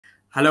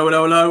Hello,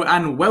 hello, hello,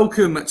 and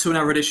welcome to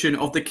another edition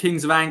of the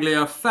Kings of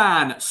Anglia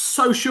Fan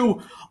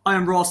Social. I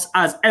am Ross,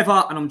 as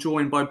ever, and I'm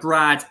joined by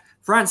Brad,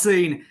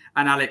 Francine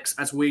and Alex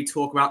as we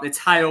talk about the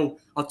tale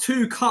of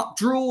two cup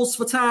draws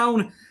for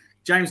Town,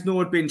 James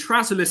Norwood being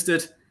transfer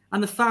listed,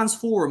 and the Fans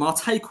Forum, our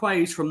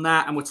takeaways from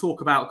that, and we'll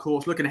talk about, of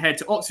course, looking ahead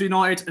to Oxford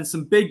United and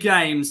some big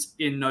games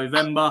in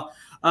November.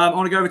 I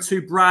want to go over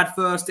to Brad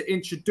first to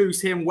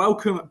introduce him.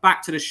 Welcome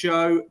back to the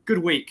show. Good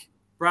week.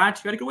 Brad,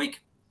 you had a good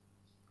week?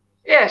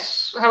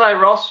 Yes. Hello,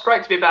 Ross.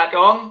 Great to be back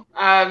on.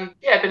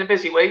 Been a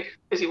busy week,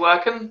 busy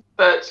working,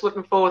 but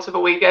looking forward to the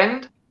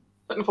weekend.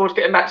 Looking forward to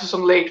getting back to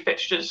some league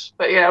fixtures.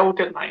 But yeah, all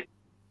good, mate.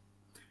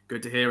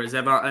 Good to hear as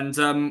ever.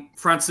 And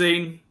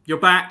Francine, you're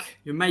back.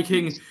 You're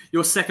making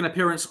your second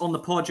appearance on the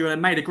pod. You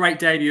made a great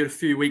debut a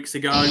few weeks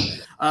ago.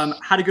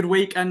 Had a good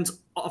week, and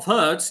I've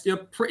heard you're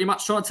pretty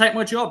much trying to take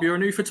my job. You're a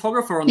new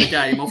photographer on the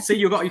game. I'll see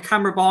you've got your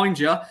camera behind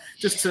you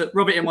just to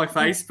rub it in my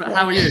face. But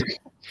how are you?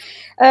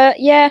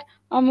 Yeah,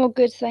 I'm all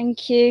good,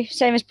 thank you.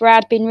 Same as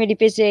Brad, been really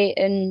busy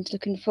and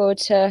looking forward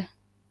to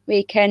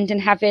weekend and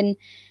having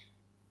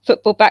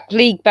football back,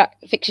 league back,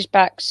 fixtures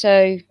back.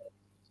 So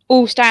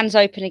all stands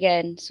open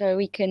again, so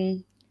we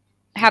can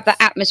have that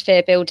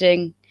atmosphere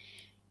building.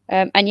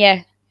 And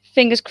yeah,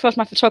 fingers crossed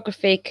my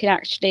photography can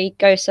actually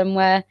go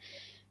somewhere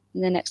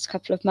in the next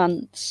couple of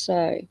months.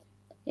 So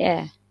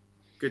yeah.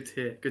 Good to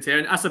hear. Good to hear.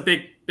 And that's a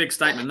big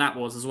statement that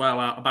was as well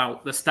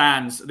about the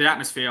stands, the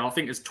atmosphere. I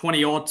think there's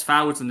 20-odd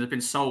thousand that have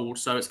been sold,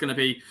 so it's going to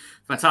be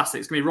fantastic.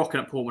 It's going to be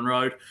rocking at Portman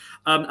Road.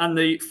 And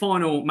the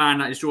final man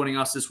that is joining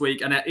us this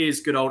week, and it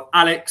is good old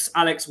Alex.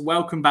 Alex,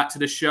 welcome back to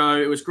the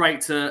show. It was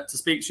great to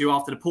speak to you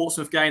after the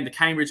Portsmouth game, the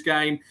Cambridge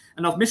game,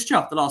 and I've missed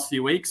you the last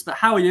few weeks. But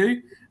how are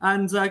you?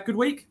 And good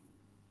week?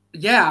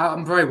 Yeah,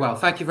 I'm very well.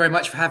 Thank you very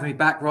much for having me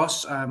back,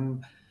 Ross.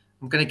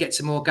 I'm going to get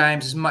to more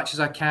games as much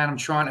as I can. I'm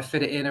trying to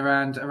fit it in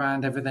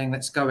around everything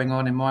that's going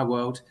on in my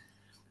world.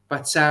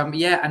 But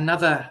yeah,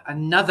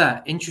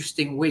 another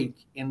interesting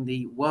week in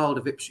the world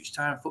of Ipswich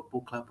Town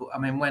Football Club. I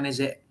mean, when is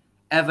it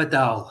ever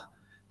dull?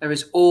 There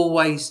is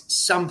always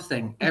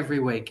something every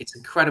week. It's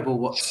incredible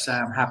what's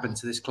happened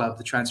to this club,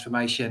 the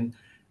transformation.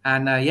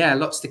 And yeah,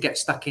 lots to get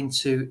stuck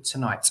into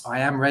tonight. I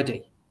am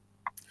ready.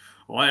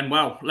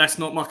 Well, let's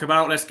not muck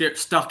about. Let's get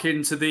stuck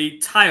into the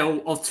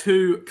tale of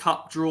two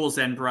cup draws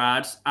then,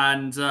 Brad.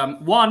 And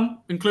one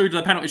included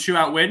a penalty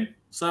shootout win.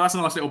 So that's a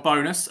nice little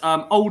bonus.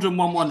 Oldham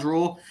 1-1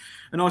 draw.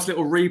 A nice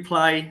little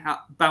replay at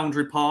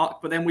Boundary Park.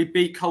 But then we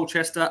beat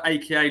Colchester,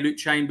 a.k.a. Luke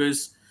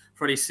Chambers,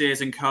 Freddie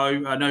Sears and co.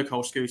 No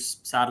Cole Scouse,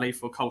 sadly,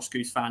 for Cole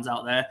Scouse fans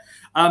out there.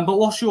 But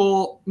what's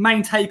your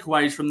main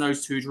takeaways from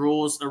those two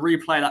draws? A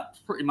replay that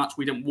pretty much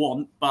we didn't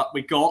want, but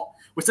we got.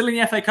 We're still in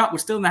the FA Cup. We're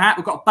still in the hat.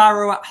 We've got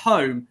Barrow at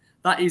home.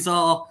 That is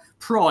our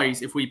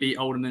prize if we beat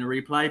Oldham in a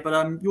replay.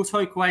 But your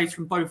takeaways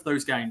from both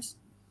those games?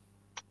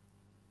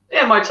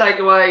 Yeah, my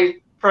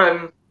takeaway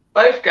from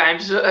both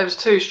games is that there was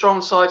two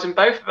strong sides in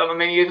both of them. I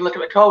mean, you can look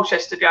at the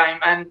Colchester game,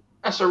 and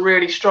that's a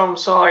really strong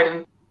side.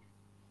 And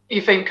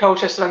you think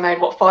Colchester made,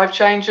 5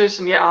 changes?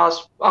 And yet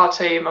our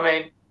team,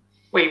 I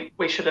mean,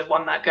 we should have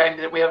won that game,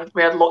 didn't we?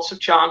 We had lots of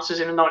chances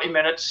in the 90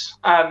 minutes.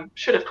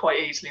 Should have quite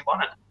easily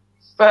won it.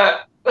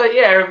 But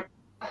yeah,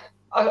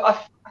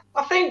 I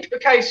think the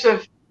case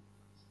of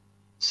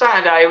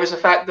Saturday was the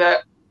fact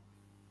that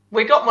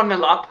we got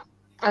 1-0 up,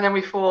 and then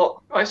we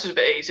thought, oh, this is a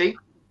bit easy,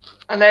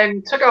 and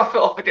then took our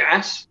foot off the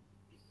gas.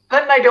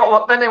 Then they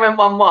went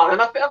 1-1, and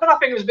I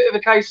think it was a bit of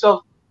a case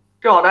of,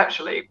 God,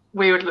 actually,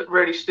 we would look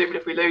really stupid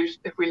if we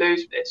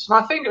lose this.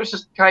 And I think it was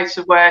just a case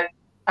of where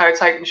they were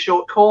taking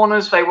short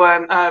corners, they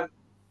weren't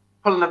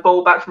pulling the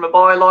ball back from a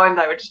byline,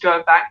 they were just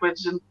going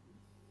backwards, and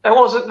there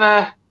wasn't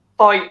the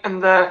fight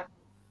and the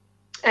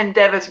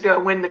endeavour to go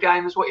and win the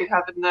game as what you'd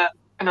have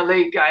in a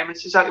league game.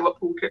 It's exactly what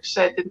Paul Cook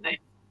said, didn't he?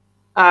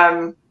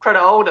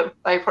 Credit Oldham.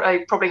 They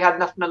probably had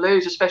nothing to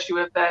lose, especially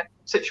with their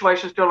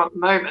situations going on at the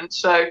moment.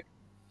 So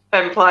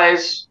them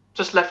players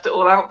just left it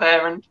all out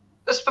there. And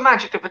that's the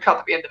magic of the cup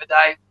at the end of the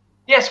day.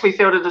 Yes, we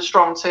fielded a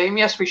strong team.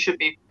 Yes, we should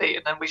be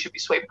beaten and we should be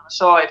sweeping them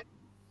aside.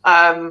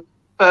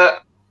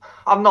 But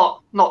I'm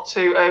not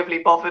too overly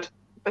bothered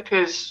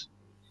because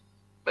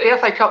the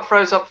FA Cup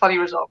throws up funny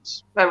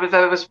results. There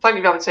was plenty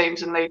of other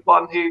teams in League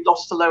One who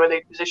lost to lower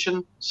league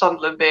position,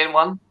 Sunderland being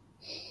one.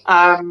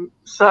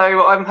 So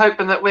I'm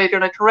hoping that we're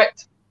going to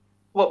correct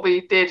what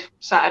we did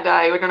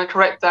Saturday. We're going to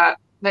correct that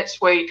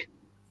next week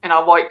in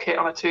our white kit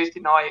on a Tuesday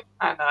night.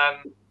 And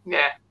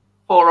yeah,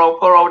 poor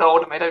old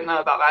Oldham. They don't know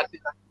about that, do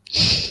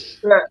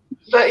they?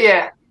 But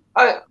yeah,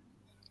 I'm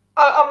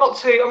not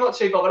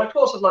too bothered. Of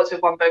course, I'd like to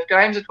have won both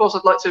games. Of course,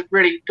 I'd like to have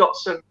really got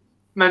some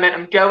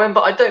momentum going,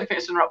 but I don't think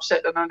it's going to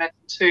upset the momentum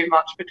too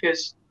much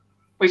because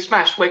we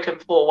smashed Wycombe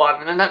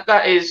 4-1, and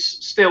that is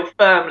still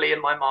firmly in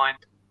my mind,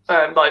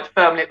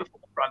 firmly at the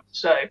forefront.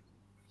 So,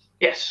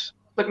 yes,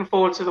 looking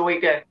forward to the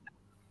weekend.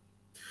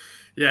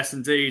 Yes,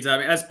 indeed.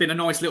 It has been a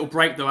nice little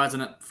break, though,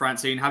 hasn't it,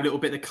 Francine? Have a little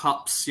bit of the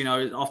cups,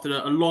 after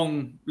a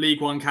long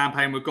League One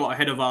campaign we've got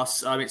ahead of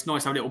us. It's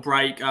nice to have a little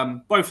break.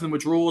 Both of them were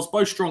draws,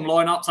 both strong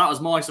lineups. That was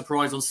my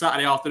surprise on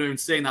Saturday afternoon,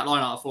 seeing that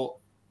lineup. I thought,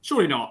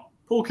 surely not.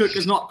 Paul Cook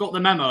has not got the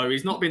memo.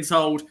 He's not been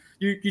told,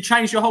 you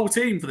changed your whole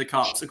team for the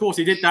Cups. Of course,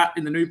 he did that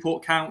in the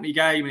Newport County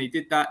game, and he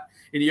did that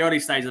in the early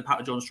stages of the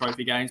Pat Johns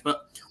Trophy games.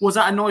 But was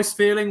that a nice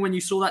feeling when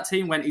you saw that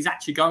team, when he's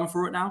actually going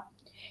for it now?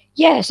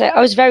 Yes, I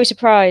was very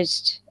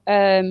surprised.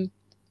 Don't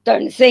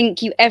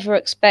think you ever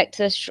expect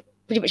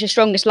pretty much the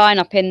strongest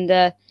lineup in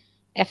the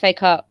FA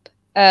Cup.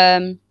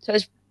 So it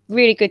was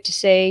really good to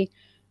see.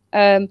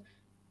 So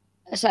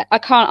I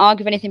can't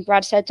argue with anything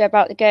Brad said there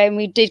about the game.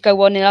 We did go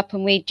 1-0 up,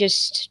 and we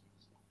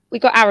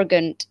got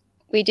arrogant.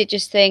 We did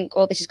just think,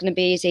 oh, this is going to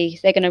be easy.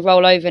 They're going to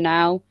roll over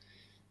now.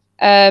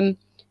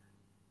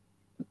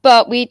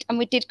 But we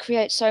did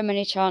create so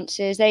many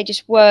chances. They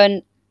just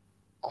weren't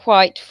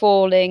quite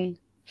falling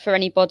for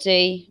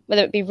anybody,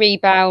 whether it be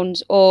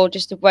rebounds or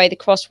just the way the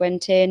cross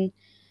went in.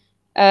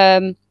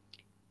 And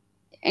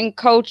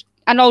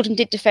Oldham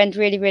did defend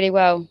really, really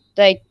well.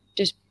 They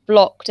just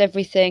blocked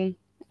everything.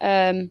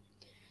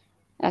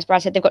 As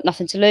Brad said, they've got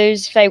nothing to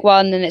lose. If they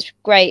won, then it's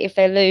great. If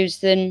they lose,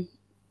 then,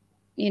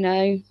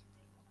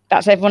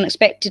 that's everyone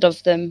expected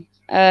of them.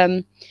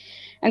 And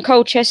the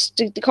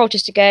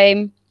Colchester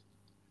game,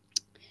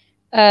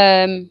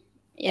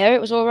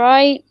 it was all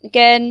right.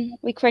 Again,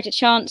 we created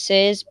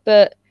chances,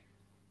 but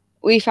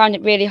we found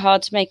it really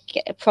hard to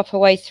get a proper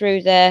way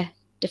through their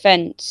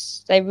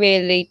defence. They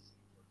really,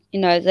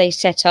 they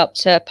set up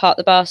to park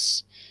the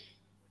bus,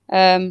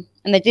 and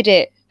they did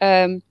it.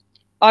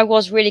 I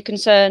was really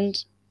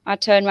concerned. I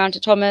turned around to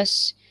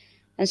Thomas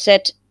and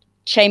said,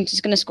 Chambers is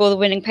going to score the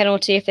winning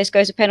penalty if this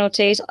goes to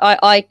penalties.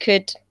 I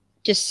could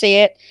just see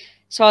it.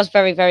 So I was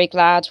very, very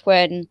glad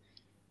when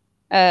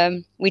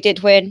we did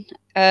win.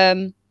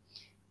 And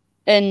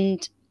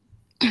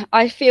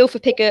I feel for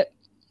Piggott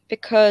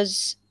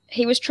because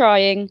he was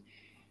trying,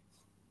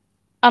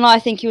 and I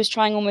think he was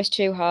trying almost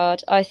too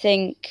hard. I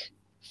think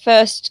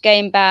first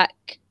game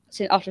back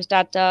since after his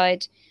dad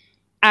died,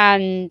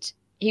 and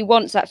he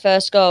wants that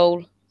first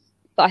goal,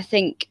 but I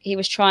think he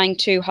was trying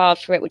too hard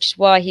for it, which is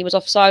why he was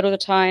offside all the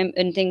time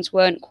and things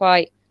weren't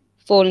quite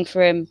falling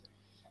for him.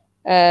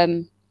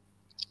 I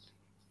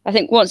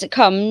think once it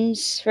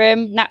comes for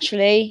him,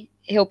 naturally,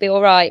 he'll be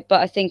all right.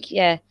 But I think,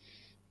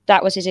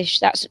 that was his issue.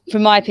 That's,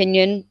 from my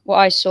opinion, what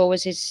I saw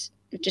was his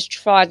just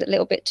tried a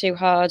little bit too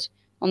hard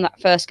on that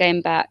first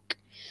game back.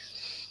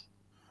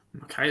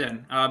 Okay,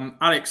 then.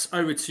 Alex,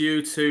 over to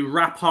you to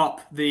wrap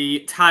up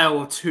the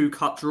tale of 2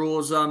 cup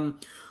draws.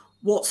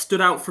 What stood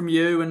out from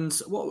you, and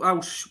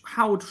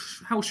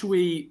how should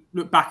we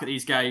look back at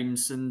these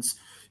games? And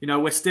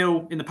we're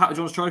still in the Pat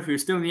Johns Trophy, we're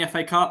still in the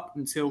FA Cup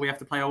until we have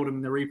to play Oldham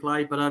in the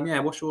replay. But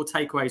what's your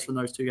takeaways from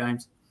those 2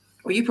 games?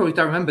 Well, you probably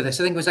don't remember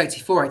this. I think it was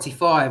 84,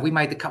 85. We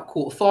made the cup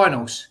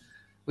quarterfinals.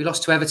 We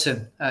lost to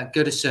Everton at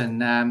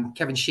Goodison.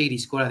 Kevin Sheedy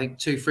scored, I think,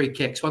 2 free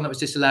kicks. One that was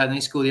disallowed, and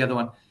he scored the other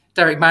one.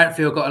 Derek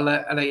Mountfield got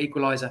a late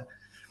equaliser.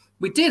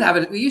 We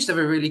used to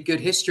have a really good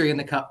history in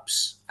the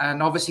cups,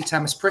 and obviously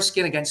Thomas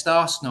Priskin against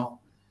Arsenal.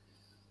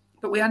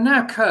 But we are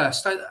now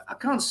cursed. I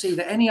can't see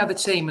that any other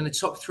team in the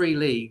top 3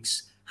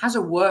 leagues has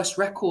a worse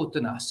record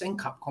than us in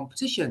cup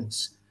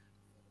competitions.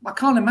 I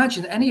can't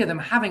imagine any of them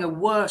having a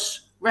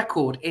worse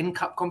record in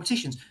cup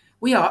competitions.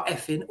 We are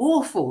effing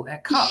awful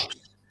at cups.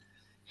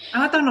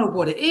 And I don't know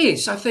what it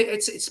is. I think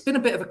it's been a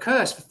bit of a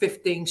curse for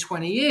 15,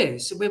 20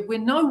 years. We're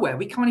nowhere.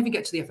 We can't even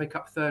get to the FA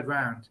Cup 3rd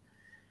round.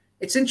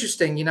 It's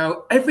interesting,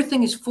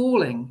 everything is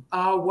falling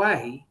our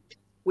way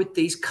with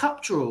these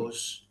cup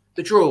draws.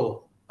 The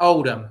draw,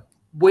 Oldham,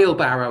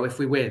 wheelbarrow if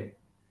we win.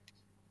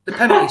 The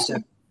penalty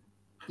save.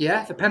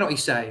 Yeah, the penalty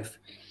save.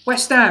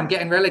 West Ham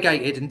getting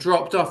relegated and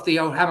dropped off the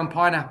old ham and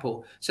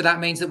pineapple. So that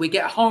means that we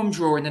get a home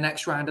draw in the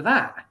next round of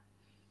that.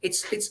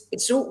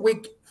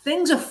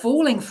 Things are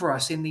falling for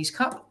us in these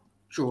cup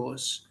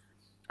draws,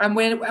 and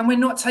we're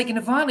not taking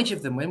advantage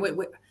of them.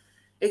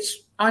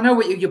 I know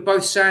what you're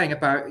both saying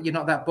about you're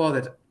not that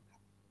bothered.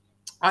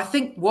 I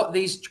think what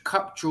these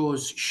cup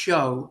draws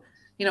show,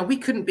 we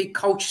couldn't beat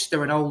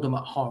Colchester and Oldham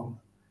at home.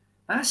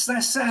 That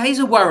is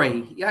a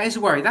worry. Yeah, it's a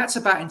worry. That's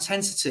about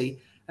intensity,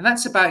 and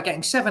that's about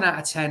getting 7 out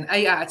of 10,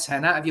 8 out of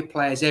 10 out of your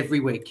players every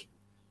week.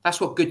 That's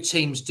what good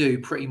teams do,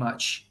 pretty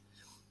much.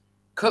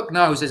 Cook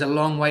knows there's a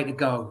long way to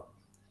go.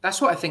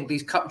 That's what I think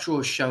these cup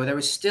draws show. There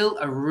is still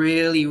a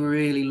really,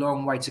 really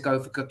long way to go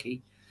for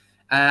Cookie.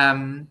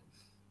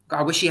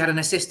 I wish he had an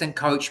assistant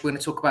coach. We're going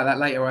to talk about that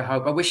later, I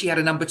hope. I wish he had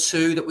a number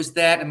 2 that was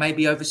there to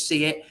maybe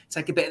oversee it,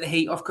 take a bit of the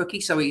heat off Cookie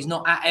so he's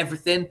not at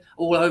everything,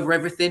 all over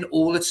everything,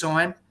 all the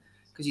time,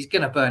 because he's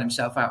going to burn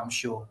himself out, I'm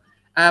sure.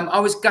 I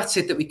was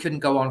gutted that we couldn't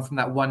go on from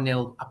that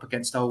 1-0 up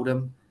against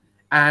Oldham.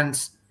 And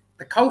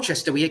the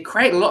Colchester, we had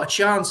created a lot of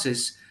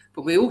chances,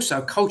 but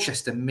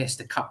Colchester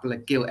missed a couple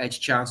of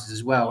gilt-edged chances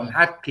as well. And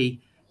Hadke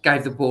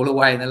gave the ball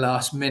away in the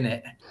last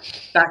minute.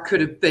 That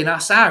could have been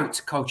us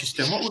out,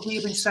 Colchester. And what would we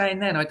have been saying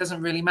then? It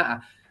doesn't really matter.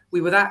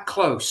 We were that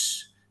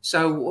close.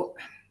 So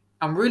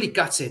I'm really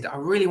gutted. I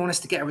really want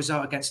us to get a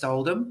result against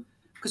Oldham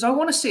because I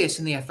want to see us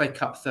in the FA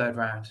Cup 3rd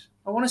round.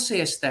 I want to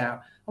see us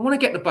there. I want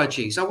to get the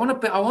budgies. I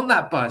want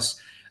that buzz.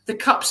 The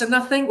cups are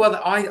nothing. Well,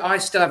 I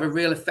still have a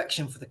real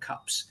affection for the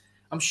cups.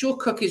 I'm sure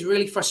Cook is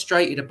really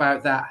frustrated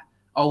about that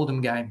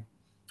Oldham game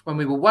when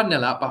we were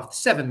 1-0 up after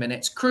 7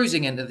 minutes,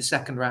 cruising into the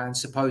second round,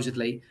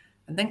 supposedly.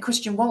 And then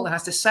Christian Walton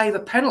has to save a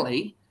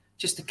penalty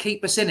just to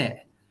keep us in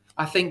it.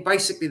 I think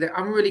basically that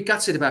I'm really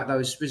gutted about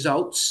those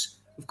results.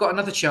 We've got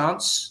another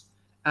chance.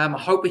 I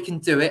hope we can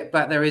do it,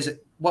 but there is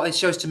what it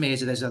shows to me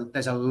is that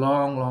there's a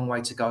long, long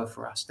way to go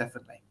for us,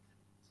 definitely.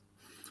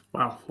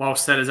 Wow, well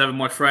said as ever,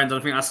 my friend. I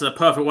think that's a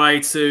perfect way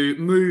to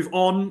move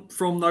on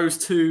from those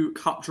 2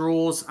 cup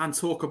draws and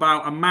talk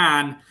about a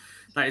man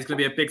that is going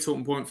to be a big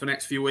talking point for the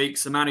next few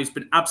weeks, a man who's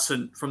been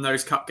absent from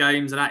those cup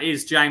games, and that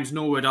is James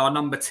Norwood, our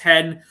number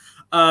 10.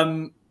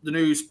 The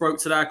news broke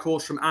today, of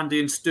course, from Andy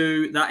and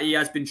Stu that he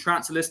has been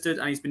transfer listed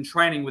and he's been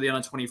training with the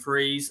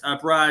under-23s.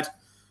 Brad,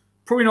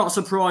 probably not a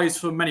surprise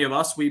for many of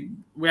us. We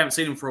haven't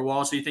seen him for a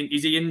while, so you think,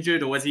 is he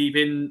injured or has he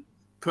been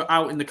put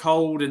out in the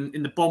cold and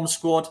in the bomb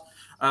squad?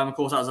 Of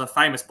course, that was a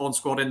famous bomb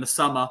squad in the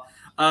summer.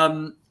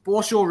 But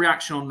what's your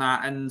reaction on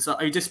that? And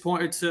are you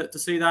disappointed to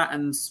see that?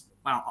 And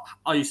well,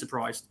 are you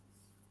surprised?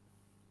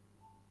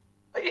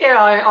 Yeah,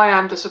 I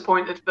am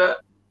disappointed,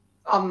 but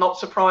I'm not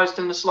surprised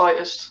in the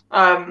slightest.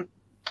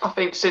 I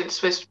think since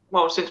the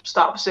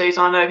start of the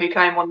season, I know he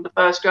came on the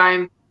first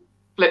game,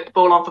 flipped the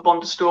ball on for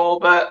Bond to score,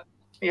 but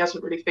he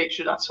hasn't really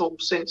featured at all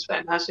since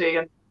then, has he?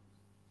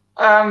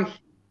 And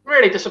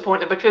really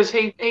disappointed because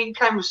he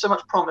came with so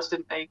much promise,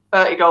 didn't he?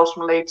 30 goals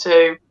from League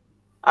Two,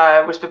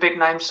 was the big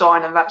name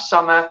signing that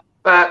summer,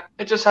 but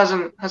it just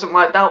hasn't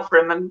worked out for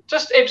him. And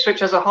just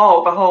Ipswich as a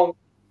whole, the whole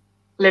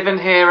living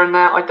here and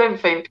that, I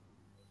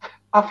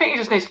think he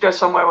just needs to go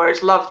somewhere where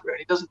he's loved,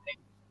 really, doesn't he?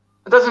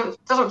 It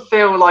doesn't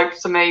feel like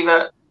to me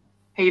that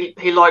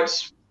he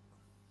likes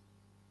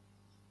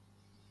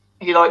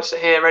it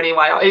here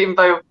anyway. Even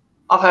though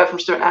I've heard from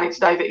Stuart and Annie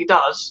today that he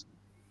does,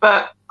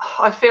 but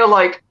I feel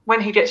like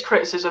when he gets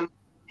criticism,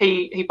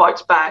 he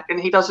bites back and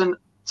he doesn't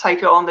take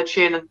it on the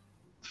chin and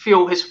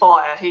fuel his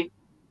fire. He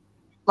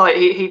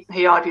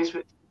argues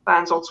with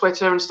fans on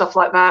Twitter and stuff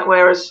like that.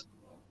 Whereas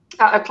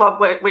at a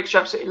club which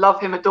absolutely love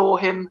him, adore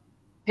him,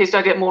 he's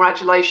going to get more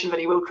adulation than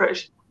he will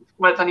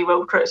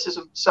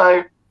criticism.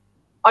 So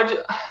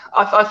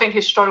I think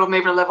he's struggled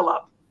maybe to level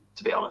up,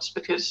 to be honest,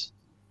 because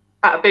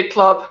at a big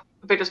club,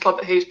 the biggest club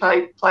that he's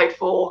played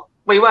for,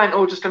 we weren't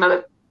all just going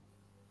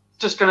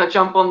to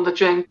jump on the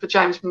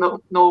James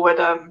Norwood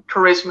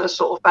charisma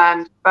sort of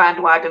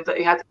bandwagon that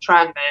he had at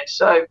Tranmere.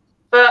 So,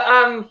 but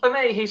for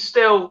me, he's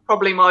still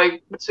probably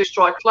my 2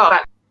 striker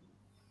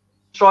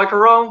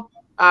role.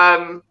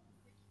 I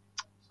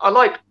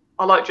like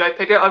Joe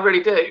Pigott, I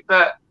really do,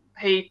 but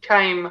he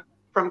came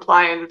from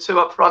playing 2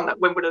 up front at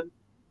Wimbledon.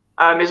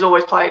 He's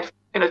always played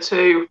in a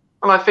 2,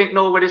 and I think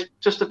Norwood is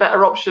just a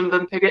better option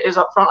than Pigott is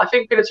up front. I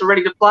think Pigott's a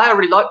really good player. I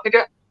really like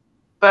Pigott,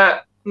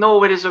 but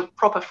Norwood is a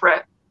proper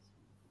threat,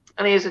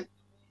 and he is a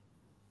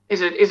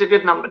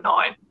good number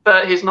 9,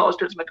 but he's not as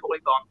good as Macaulay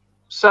Bonne.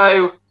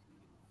 So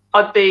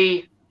I'd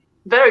be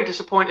very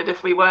disappointed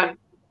if we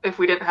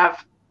didn't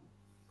have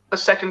a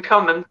second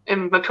coming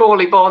in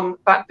Macaulay Bonne. The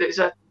fact that he's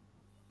a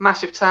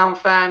massive Town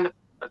fan,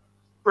 a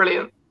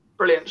brilliant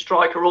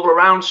striker,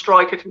 all-around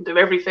striker, can do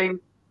everything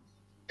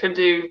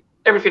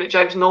that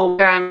James Norwood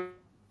can.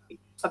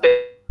 A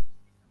bit.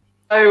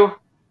 So,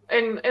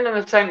 in an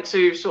attempt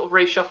to sort of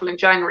reshuffle in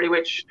January,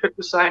 which Cook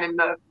was saying in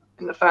the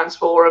fans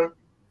forum,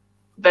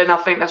 then I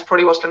think that's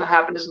probably what's going to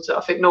happen, isn't it?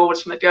 I think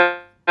Norwood's going to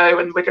go,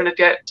 and we're going to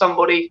get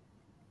somebody,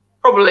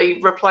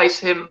 probably replace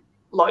him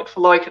like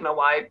for like in a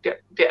way,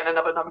 getting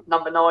another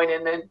number 9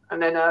 in,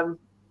 and then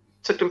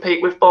to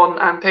compete with Bonne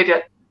and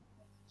Pigott.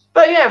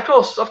 But yeah, of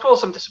course,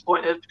 I'm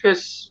disappointed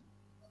because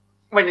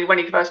when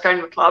he first came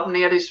to the club and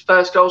he had his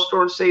first goal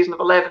scoring season of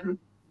 11,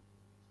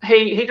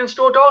 he can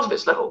score goals at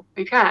this level.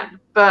 He can,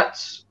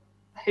 but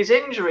his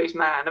injuries,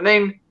 man. I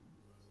mean,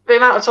 the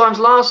amount of times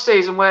last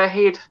season where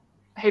he'd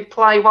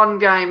play one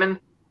game and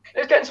it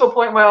was getting to a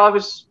point where I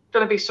was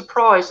going to be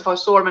surprised if I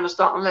saw him in the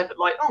starting 11.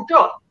 Like, oh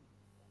God,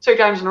 2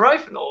 games in a row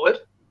for Norwood.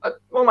 I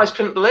almost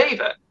couldn't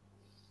believe it.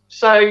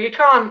 So you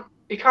can't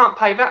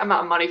pay that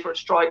amount of money for a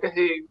striker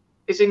who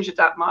is injured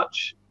that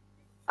much,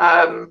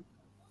 and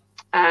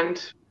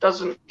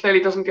clearly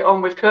doesn't get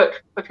on with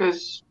Cook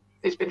because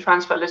he's been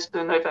transfer listed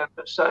in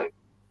November. So,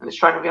 and he's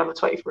training with the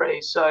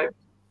under-23. So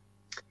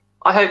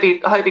I hope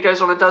he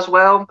goes on and does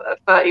well at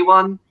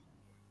 31.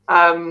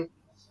 And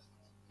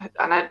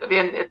at the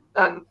end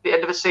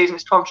of the season,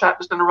 his contract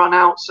was going to run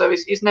out, so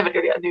he's never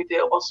going to get a new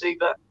deal, was he?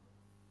 But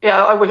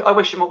yeah, I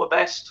wish him all the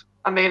best.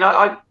 I mean,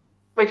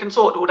 we can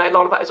talk all day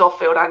long about his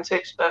off-field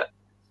antics, but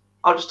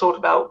I'll just talk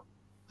about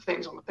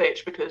things on the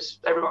pitch because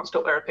everyone's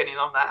got their opinion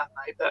on that, haven't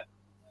they?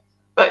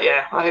 But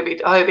yeah, I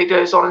hope he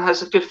goes on and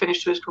has a good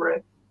finish to his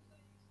career.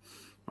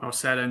 Well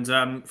said.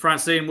 And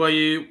Francine, were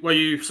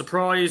you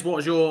surprised? What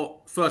was your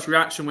first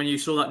reaction when you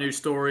saw that news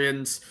story?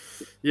 And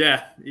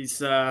yeah,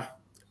 it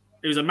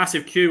was a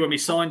massive queue when we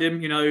signed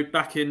him. You know,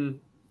 back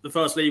in the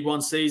first League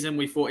One season,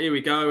 we thought, here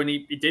we go, and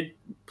he did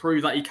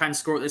prove that he can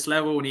score at this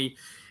level, and he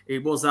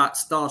was that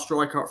star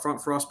striker up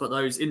front for us. But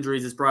those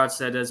injuries, as Brad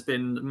said, has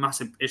been a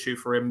massive issue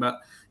for him. But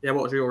yeah,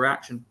 what was your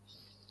reaction?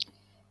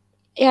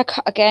 yeah,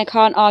 again, I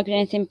can't argue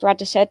anything Brad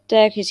has said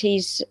there, because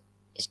it's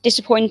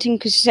disappointing,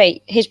 because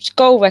say his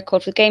goal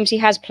record for the games he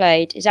has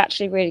played is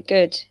actually really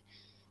good.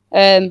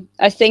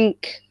 I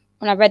think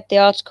when I read the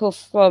article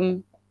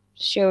from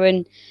Stu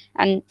and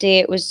Andy,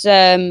 it was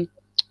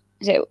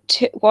is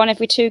it one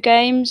every 2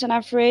 games on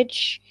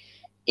average?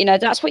 You know,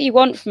 that's what you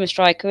want from a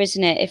striker,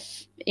 isn't it?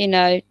 If you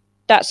know,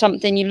 that's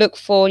something you look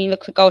for, and you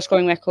look for goal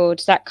scoring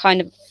records, that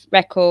kind of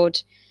record.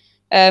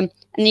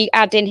 And you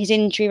add in his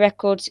injury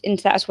records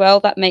into that as well.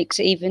 That makes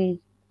it even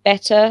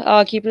better,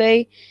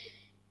 arguably.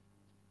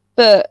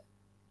 But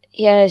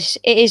yes,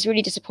 it is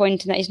really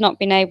disappointing that he's not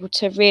been able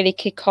to really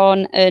kick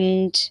on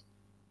and,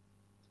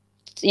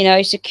 you know,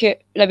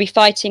 be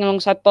fighting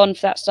alongside Bond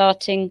for that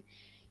starting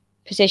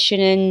position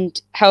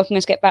and helping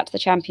us get back to the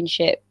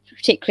Championship,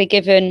 particularly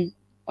given,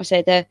 I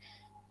say, the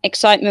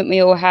excitement we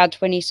all had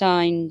when he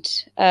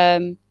signed.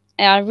 And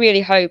I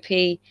really hope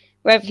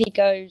wherever he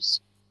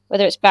goes,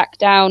 whether it's back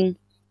down,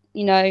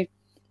 you know,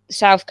 the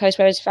South Coast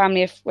where his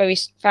family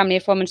are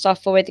from and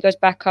stuff, or whether he goes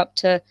back up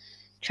to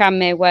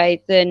Tranmere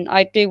way, then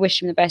I do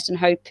wish him the best and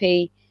I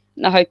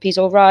hope he's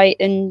all right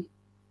and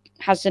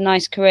has a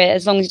nice career,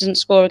 as long as he doesn't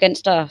score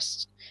against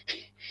us.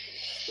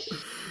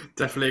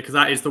 Definitely, because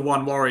that is the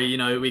one worry. You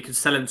know, we could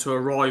sell him to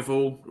a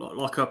rival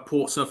like a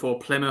Portsmouth or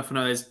Plymouth. I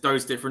know there's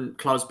those different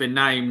clubs been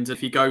named. If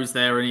he goes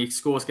there and he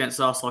scores against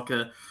us, like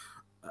a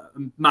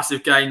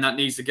massive game that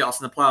needs to get us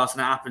in the playoffs,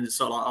 and it happens, it's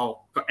sort of like,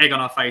 oh, got egg on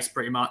our face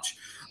pretty much.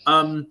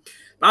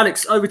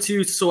 Alex, over to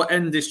you to sort of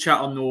end this chat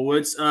on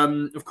Norwood.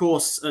 Of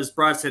course, as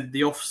Brad said,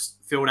 the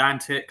off-field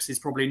antics is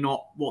probably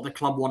not what the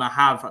club want to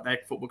have at their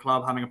football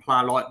club, having a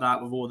player like that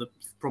with all the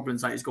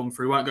problems that he's gone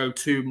through. Won't go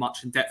too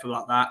much in depth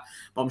about that,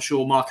 but I'm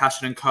sure Mark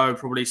Ashton and co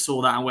probably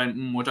saw that and went,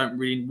 we don't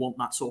really want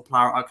that sort of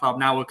player at our club.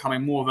 Now we're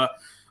coming more of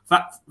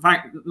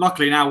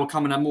luckily now we're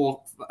coming a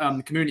more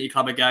community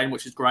club again,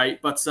 which is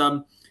great. But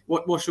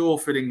what's your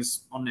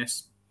feelings on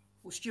this?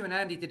 Well, Stu and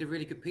Andy did a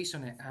really good piece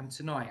on it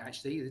tonight,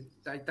 actually.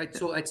 They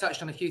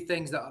touched on a few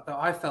things that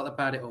I felt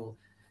about it all.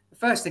 The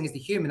first thing is the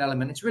human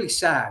element. It's really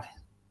sad.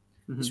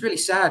 Mm-hmm. It's really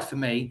sad for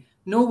me.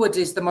 Norwood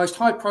is the most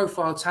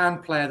high-profile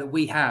town player that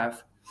we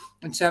have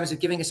in terms of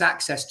giving us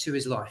access to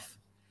his life.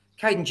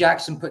 Caden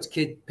Jackson puts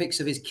pics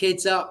of his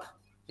kids up,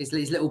 his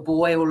little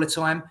boy all the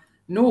time.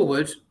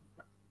 Norwood,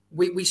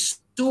 we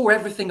saw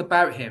everything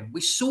about him. We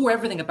saw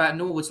everything about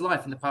Norwood's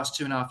life in the past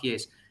 2.5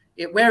 years.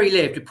 Where he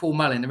lived with Paul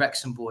Mullin, the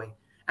Wrexham boy.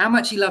 How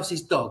much he loves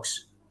his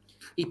dogs.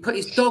 He put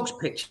his dogs'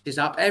 pictures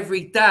up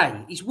every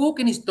day. He's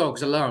walking his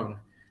dogs alone.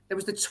 There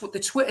was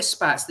the Twitter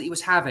spats that he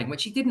was having,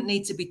 which he didn't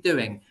need to be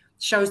doing.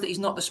 Shows that he's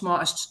not the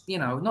smartest,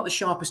 not the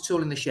sharpest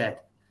tool in the shed.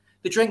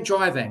 The drink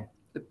driving,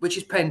 which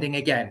is pending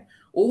again.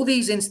 All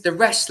these, the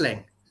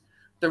wrestling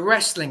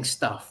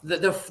stuff,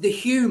 the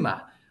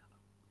humour.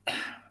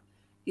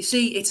 You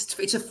see,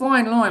 it's a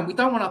fine line. We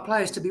don't want our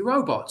players to be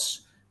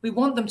robots. We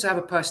want them to have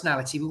a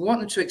personality. We want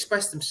them to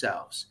express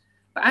themselves.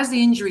 But as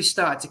the injuries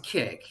started to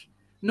kick,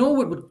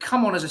 Norwood would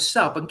come on as a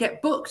sub and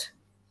get booked.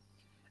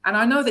 And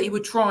I know that he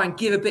would try and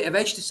give a bit of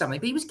edge to something,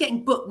 but he was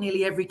getting booked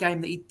nearly every game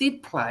that he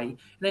did play. And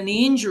then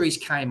the injuries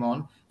came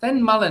on.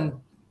 Then Mullin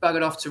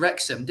buggered off to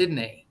Wrexham, didn't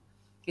he?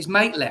 His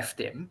mate left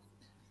him.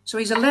 So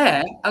he's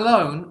there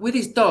alone with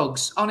his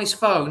dogs on his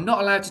phone,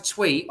 not allowed to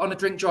tweet, on a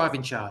drink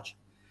driving charge.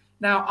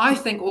 Now, I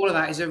think all of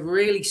that is a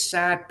really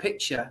sad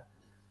picture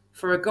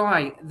for a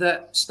guy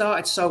that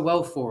started so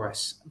well for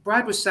us.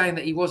 Brad was saying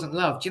that he wasn't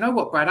loved. Do you know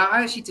what, Brad?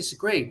 I actually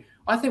disagree.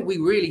 I think we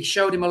really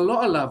showed him a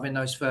lot of love in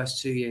those first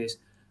 2 years.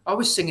 I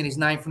was singing his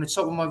name from the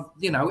top of my,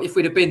 if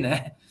we'd have been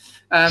there.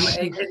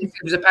 It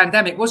was a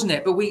pandemic, wasn't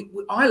it? But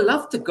I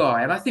loved the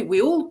guy, and I think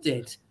we all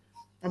did.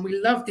 And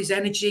we loved his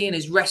energy and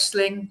his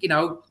wrestling,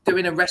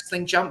 doing a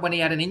wrestling jump when he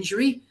had an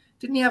injury.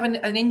 Didn't he have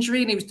an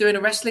injury and he was doing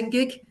a wrestling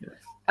gig?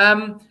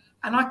 Yeah.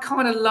 And I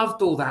kind of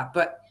loved all that,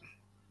 but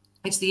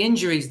it's the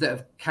injuries that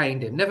have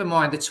caned him. Never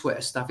mind the Twitter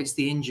stuff. It's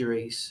the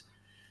injuries.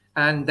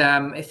 And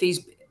and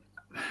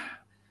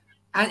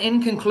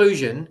in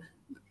conclusion,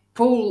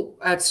 Stu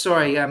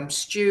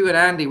and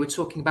Andy were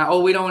talking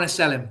about, we don't want to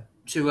sell him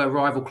to a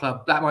rival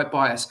club. That might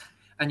buy us.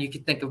 And you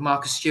could think of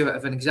Marcus Stewart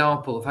of an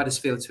example of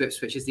Huddersfield to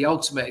Ipswich as the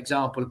ultimate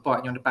example of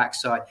biting you on the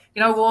backside.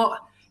 You know what?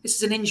 This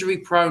is an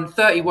injury-prone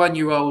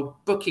 31-year-old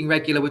booking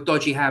regular with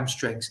dodgy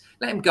hamstrings.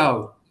 Let him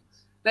go.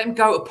 Let him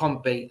go to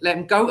Pompey. Let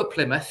him go to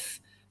Plymouth.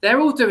 They're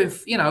all doing,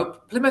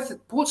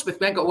 Plymouth, Portsmouth,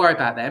 we ain't got to worry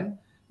about them.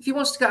 If he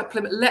wants to go to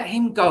Plymouth, let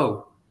him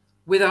go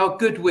with our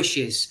good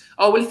wishes.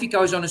 Oh, well, if he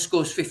goes on and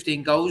scores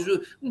 15 goals,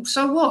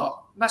 so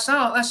what? That's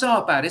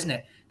our bad, isn't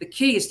it? The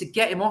key is to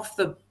get him off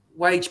the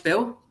wage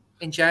bill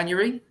in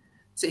January.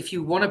 So if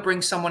you want to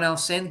bring someone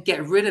else in,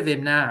 get rid of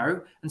him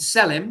now and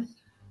sell him.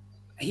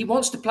 He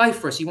wants to play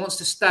for us. He wants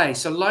to stay.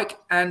 So like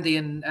Andy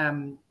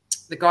and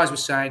the guys were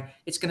saying,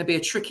 it's going to be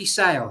a tricky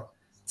sale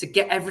to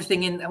get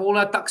everything in, all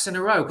our ducks in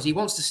a row, because he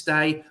wants to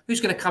stay.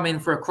 Who's going to come in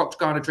for a Crocs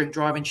Garner drink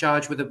driving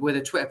charge with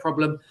a Twitter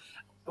problem?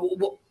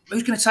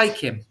 Who's going to take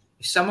him?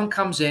 If someone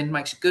comes in,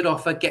 makes a good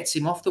offer, gets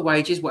him off the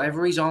wages,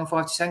 whatever he's on,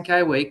 5 to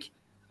 10K a week,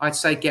 I'd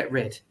say get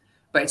rid.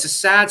 But it's a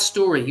sad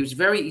story. He's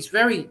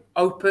very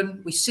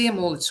open. We see him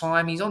all the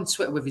time. He's on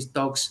Twitter with his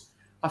dogs.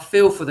 I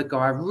feel for the guy.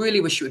 I really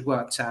wish it had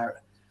worked out.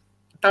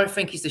 I don't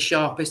think he's the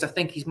sharpest. I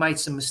think he's made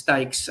some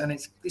mistakes, and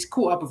it's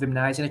caught up with him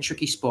now. He's in a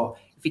tricky spot.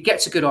 If he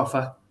gets a good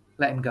offer,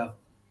 let him go.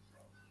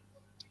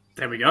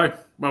 There we go.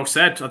 Well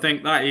said. I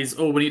think that is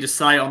all we need to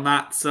say on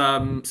that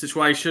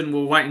situation.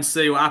 We'll wait and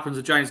see what happens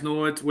with James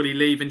Norwood. Will he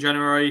leave in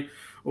January,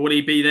 or will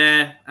he be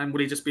there? And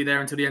will he just be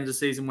there until the end of the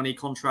season when his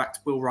contract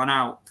will run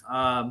out?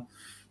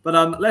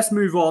 But let's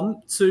move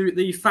on to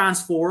the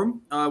fans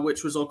forum,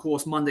 which was, of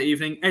course, Monday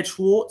evening. Ed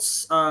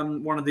Schwartz,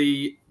 one of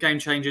the Game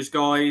Changers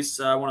guys,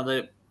 one of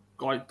the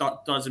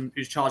guys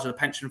who's charged of the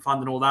pension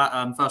fund and all that.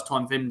 First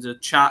time for him to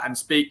chat and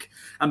speak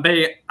and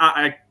be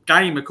at a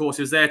game, of course.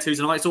 He was there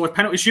Tuesday night. It's always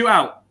penalty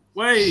shootout.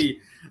 Way.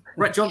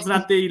 Brett Johnson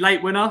had the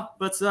late winner,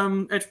 but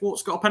Ed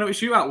Schwartz got a penalty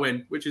shootout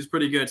win, which is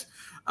pretty good.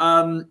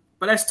 But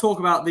let's talk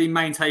about the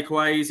main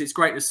takeaways. It's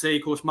great to see.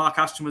 Of course, Mark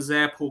Ashton was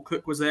there. Paul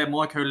Cook was there.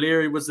 Mike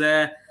O'Leary was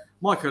there.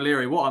 Mike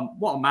O'Leary, what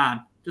a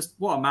man. Just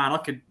what a man. I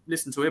could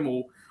listen to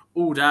him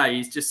all day.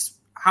 He's just,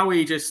 how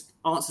he just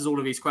answers all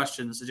of these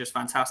questions is just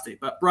fantastic.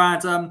 But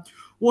Brad,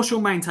 what's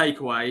your main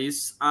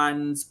takeaways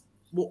and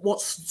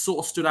what sort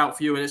of stood out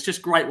for you? And it's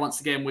just great, once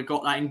again, we've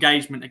got that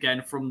engagement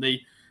again from the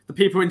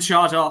people in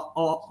charge of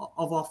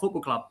our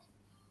football club.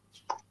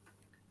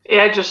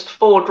 Yeah, just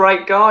 4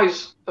 great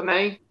guys for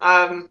me,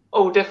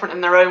 all different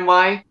in their own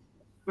way.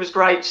 It was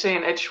great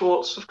seeing Ed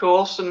Schwartz, of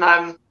course, and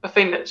the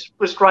thing that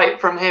was great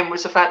from him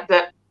was the fact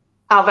that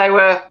how they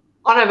were,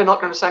 I know they're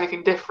not going to say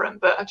anything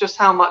different, but just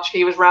how much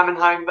he was ramming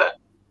home that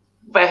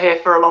they're here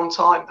for a long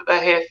time, that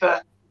they're here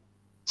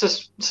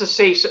to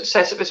see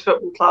success at this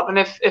football club, and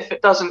if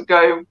it doesn't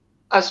go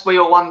as we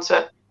all want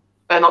it,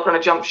 they're not going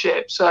to jump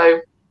ship.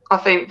 So I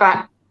think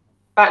that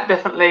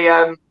definitely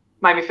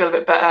made me feel a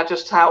bit better,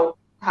 just how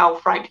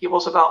frank he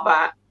was about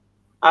that.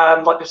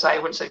 Like I say, I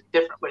wouldn't say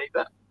different, really,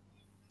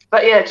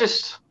 but yeah,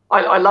 just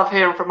I love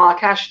hearing from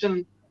Mark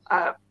Ashton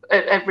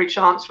every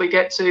chance we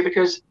get to,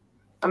 because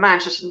a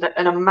man's just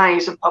an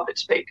amazing public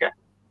speaker.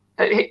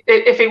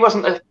 If he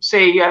wasn't a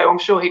CEO, I'm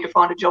sure he could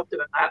find a job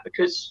doing that,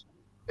 because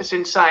it's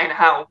insane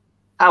how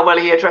well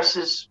he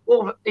addresses.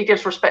 He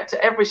gives respect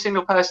to every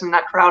single person in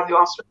that crowd who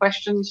asks the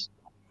questions,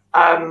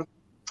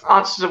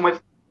 answers them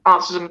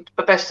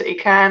the best that he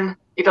can.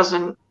 He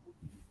doesn't.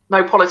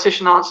 No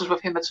politician answers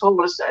with him at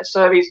all, is there?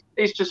 So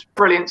he's just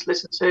brilliant to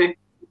listen to.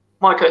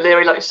 Mike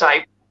O'Leary, like you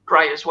say,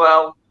 great as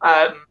well.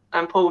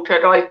 And Paul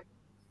Cook,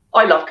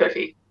 I love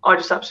Cookie. I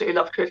just absolutely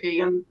love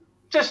Cookie, and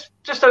just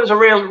it was a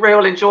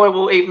real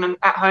enjoyable evening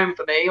at home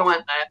for me. I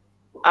went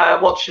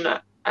there watching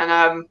it,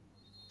 and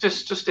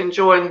just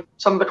enjoying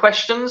some of the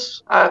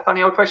questions,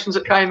 funny old questions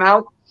that came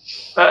out.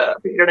 But I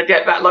think you're going to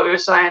get that, like we were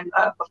saying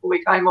before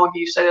we came on.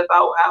 You said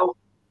about how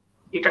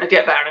you're going to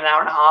get there in an hour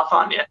and a half,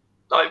 aren't you?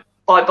 Like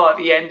by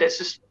the end, it's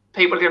just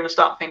people are going to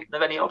start thinking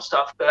of any old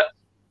stuff. But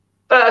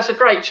it's a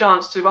great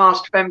chance to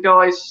ask them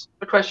guys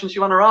the questions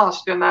you want to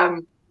ask,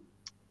 and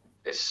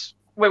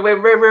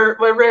we're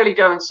really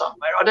going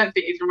somewhere. I don't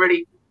think you can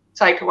really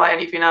take away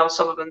anything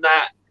else other than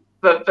that.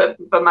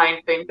 The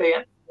main thing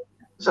being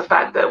is the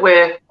fact that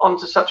we're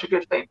onto such a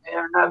good thing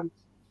here, and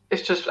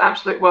it's just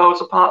absolute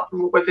worlds apart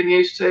from what we've been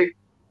used to.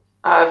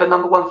 The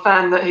number one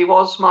fan that he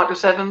was,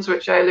 Marcus Evans,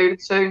 which I alluded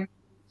to,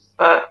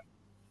 but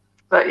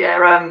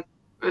yeah,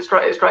 it was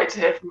great. It was great to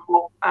hear from them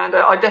all, and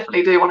I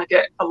definitely do want to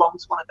get along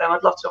to one of them.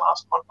 I'd love to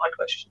ask one of my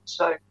questions.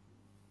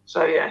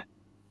 So yeah,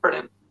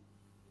 brilliant.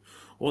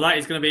 Well, that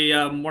is going to be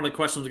one of the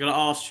questions I'm going to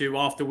ask you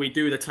after we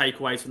do the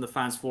takeaways from the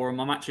fans forum.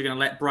 I'm actually going to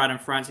let Brad and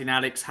Francine and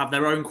Alex have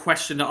their own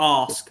question to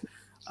ask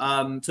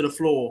to the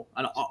floor,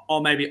 and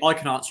or maybe I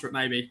can answer it.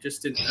 Maybe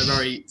just in a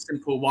very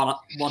simple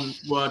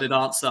one-worded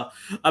answer.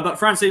 But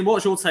Francine,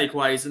 what's your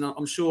takeaways? And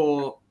I'm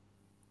sure,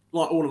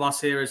 like all of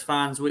us here as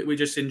fans, we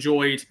just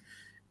enjoyed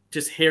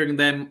just hearing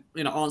them,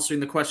 answering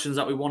the questions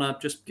that we want to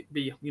just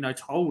be,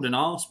 told and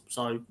asked.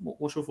 So,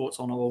 what's your thoughts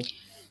on it all?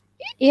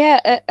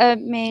 Yeah, I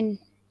mean,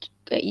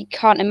 you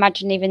can't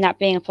imagine even that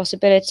being a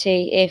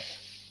possibility if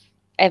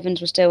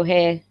Evans was still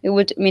here. It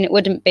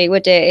wouldn't be,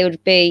 would it? It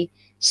would be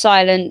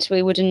silent.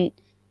 We wouldn't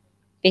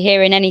be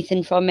hearing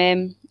anything from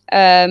him.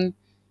 And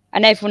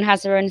everyone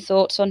has their own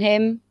thoughts on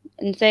him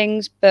and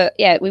things. But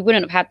yeah, we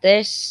wouldn't have had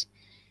this.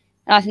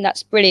 And I think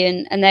that's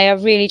brilliant. And they are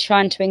really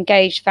trying to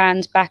engage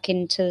fans back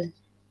into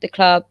the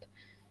club.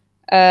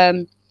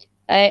 I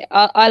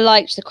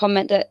liked the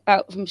comment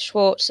from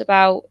Schwartz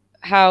about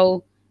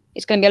how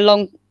it's going to be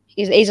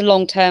a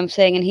long-term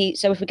thing, and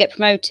so if we get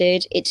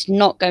promoted, it's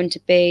not going to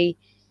be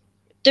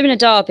doing a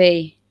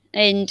derby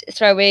and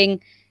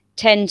throwing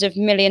tens of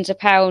millions of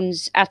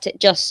pounds at it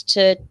just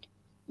to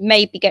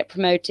maybe get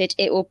promoted.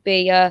 It will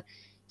be a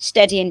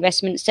steady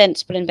investment,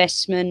 sensible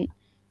investment,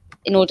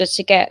 in order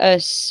to get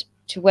us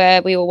to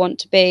where we all want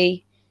to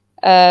be.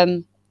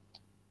 I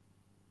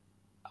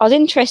was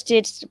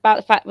interested about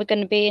the fact we're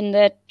going to be in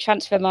the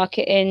transfer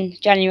market in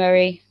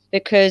January,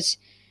 because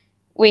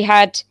we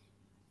had,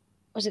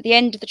 was at the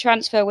end of the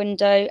transfer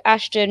window,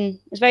 Ashton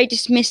was very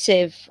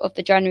dismissive of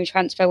the January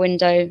transfer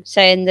window,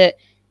 saying that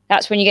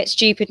that's when you get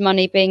stupid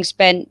money being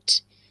spent,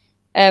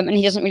 and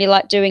he doesn't really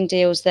like doing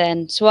deals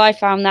then. So I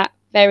found that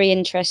very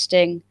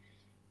interesting.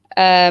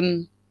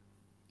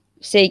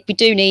 See, we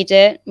do need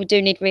it. We do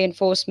need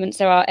reinforcements.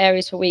 There are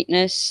areas for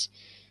weakness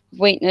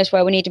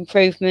where we need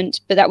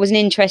improvement. But that was an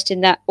interest in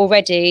that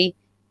already.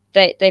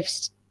 They've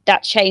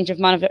that change of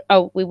mind of,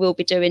 oh, we will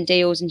be doing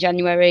deals in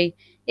January.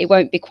 It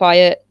won't be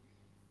quiet.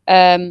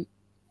 So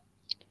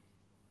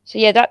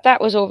yeah, that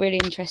was all really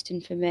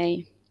interesting for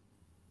me.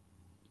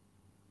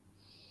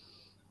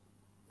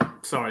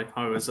 Sorry,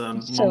 I was my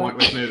mic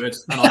was muted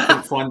and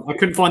I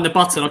couldn't find the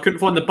button. I couldn't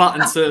find the button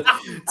to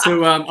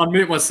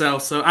unmute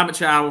myself. So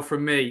amateur hour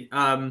from me.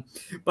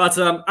 But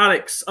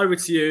Alex, over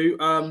to you.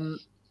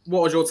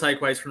 What are your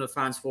takeaways from the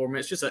fans forum?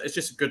 It's just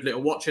a good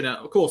little watching it.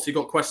 Of course, you've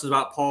got questions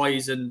about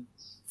pies and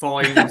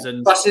fines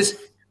and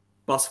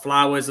bus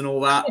flowers and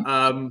all that.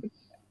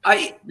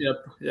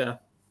 Yeah.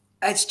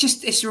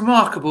 It's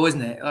remarkable,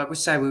 isn't it? Like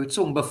we were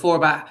talking before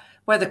about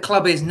where the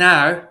club is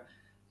now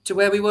to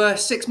where we were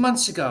 6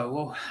 months ago.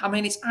 Well, I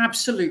mean, it's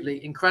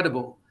absolutely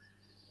incredible.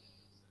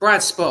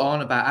 Brad's spot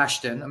on about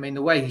Ashton. I mean,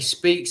 the way he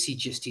speaks,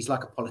 he's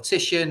like a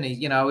politician.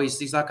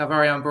 He's like a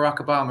very own Barack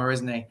Obama,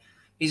 isn't he?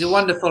 He's a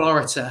wonderful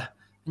orator,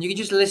 and you can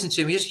just listen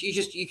to him. You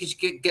just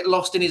get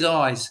lost in his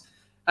eyes.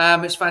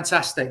 It's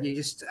fantastic. You're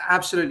just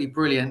absolutely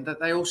brilliant. That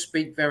they all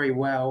speak very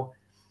well.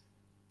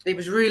 It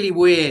was really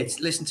weird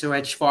listening to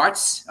Ed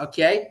Schwartz,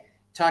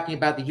 talking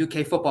about the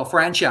UK football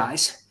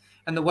franchise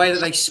and the way that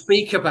they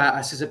speak about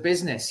us as a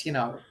business,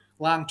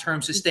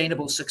 long-term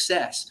sustainable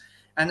success,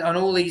 and on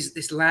all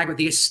this language,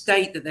 the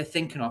estate that they're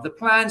thinking of, the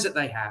plans that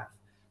they have,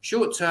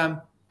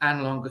 short-term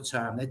and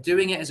longer-term. They're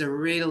doing it as a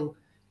real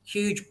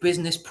huge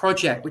business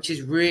project, which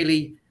is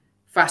really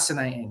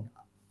fascinating.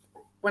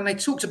 When they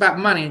talked about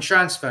money and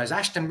transfers,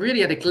 Ashton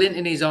really had a glint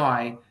in his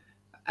eye,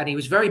 and he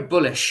was very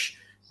bullish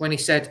when he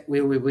said,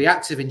 we'll be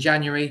active in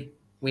January,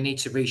 we need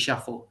to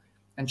reshuffle.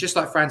 And just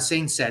like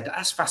Francine said,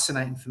 that's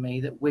fascinating for me,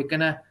 that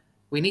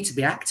we need to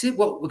be active.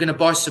 What, we're going to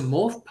buy some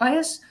more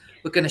players?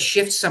 We're going to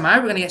shift some out.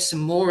 We're going to get some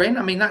more in.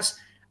 I mean, that's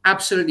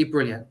absolutely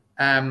brilliant.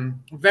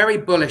 Very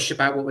bullish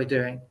about what we're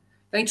doing.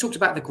 Then he talked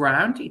about the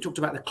ground. He talked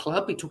about the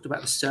club. He talked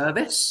about the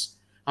service.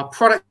 Our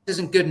product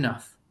isn't good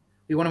enough.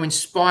 We want to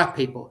inspire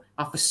people.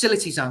 Our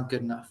facilities aren't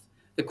good enough.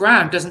 The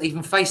ground doesn't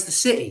even face the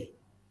city.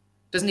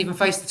 Doesn't even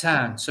face the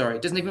town. Sorry,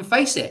 doesn't even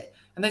face it.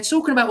 And they're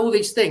talking about all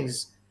these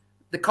things.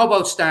 The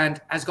Cobalt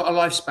stand has got a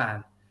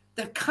lifespan.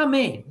 They've come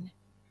in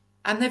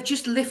and they've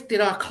just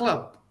lifted our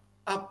club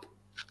up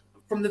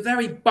from the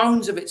very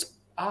bones of its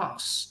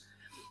arse.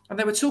 And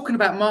they were talking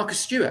about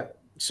Marcus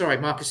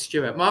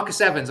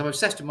Evans. I'm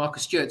obsessed with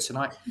Marcus Stewart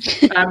tonight.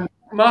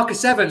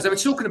 Marcus Evans, they were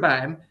talking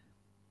about him.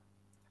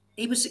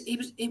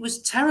 It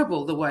was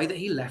terrible the way that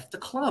he left the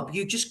club.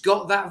 You just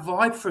got that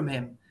vibe from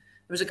him.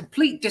 There was a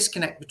complete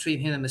disconnect between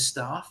him and the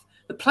staff.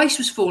 The place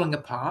was falling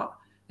apart.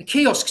 The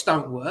kiosks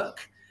don't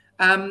work.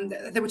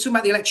 They were talking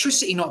about the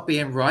electricity not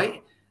being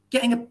right,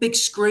 getting a big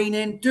screen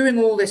in, doing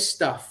all this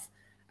stuff.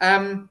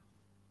 And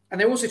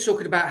they're also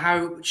talking about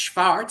how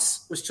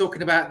Schwartz was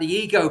talking about the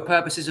ego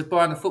purposes of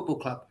buying a football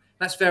club.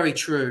 That's very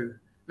true.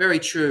 Very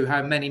true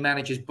how many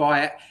managers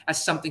buy it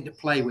as something to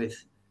play with.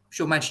 I'm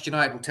sure Manchester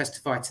United will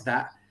testify to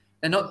that.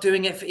 They're not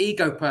doing it for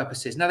ego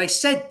purposes. Now, they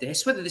said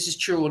this, whether this is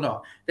true or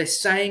not, they're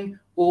saying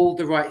all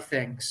the right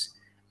things.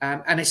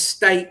 An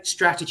estate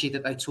strategy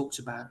that they talked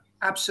about.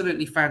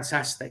 Absolutely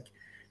fantastic.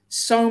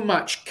 So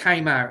much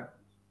came out.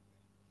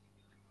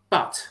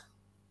 But,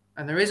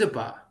 and there is a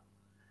but,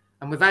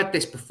 and we've had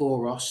this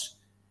before, Ross,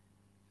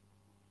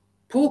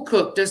 Paul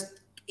Cook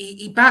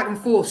he back and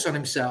forths on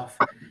himself.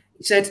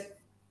 He said,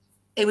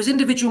 it was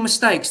individual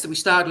mistakes that we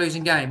started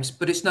losing games,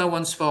 but it's no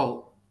one's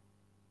fault.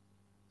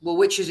 Well,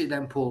 which is it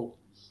then, Paul?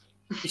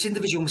 It's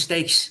individual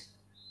mistakes,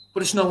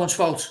 but it's no one's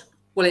fault.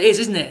 Well, it is,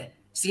 isn't it?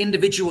 It's the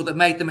individual that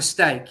made the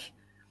mistake.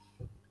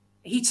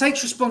 He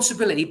takes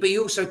responsibility, but he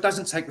also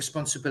doesn't take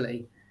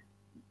responsibility.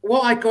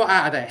 What I got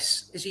out of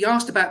this is he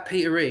asked about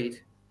Peter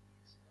Reid,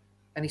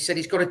 and he said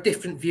he's got a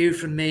different view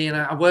from me, and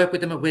I work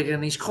with him at Wigan,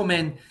 and he's come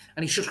in,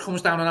 and he just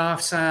comes down on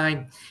half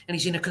time, and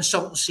he's in a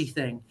consultancy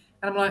thing.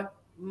 And I'm like,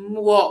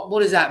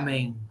 what does that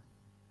mean?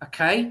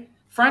 Okay.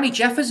 Franny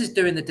Jeffers is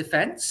doing the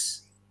defence.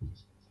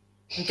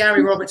 And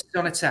Gary Roberts is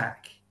on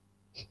attack.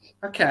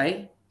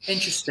 Okay,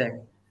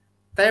 interesting.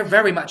 They're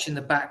very much in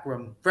the back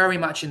room, very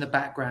much in the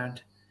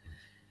background.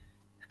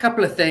 A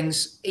couple of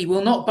things. He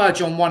will not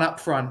budge on one up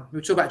front. We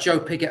were talking about Joe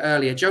Pigott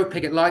earlier. Joe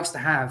Pigott likes to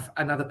have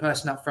another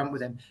person up front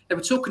with him. They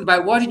were talking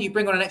about, why didn't you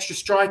bring on an extra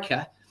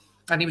striker?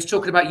 And he was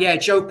talking about, yeah,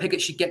 Joe Pigott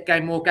should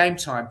get more game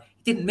time.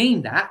 He didn't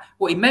mean that.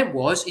 What he meant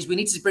is we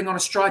needed to bring on a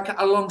striker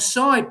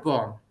alongside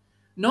Bon,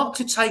 not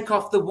to take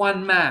off the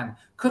one man.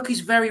 Cook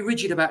is very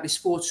rigid about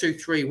this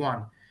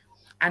 4-2-3-1.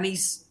 And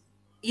he's,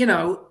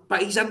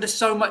 but he's under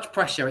so much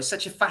pressure. It's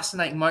such a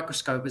fascinating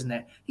microscope, isn't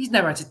it? He's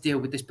never had to deal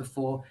with this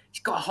before.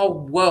 He's got a whole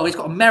world. He's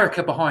got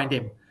America behind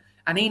him.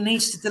 And he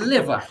needs to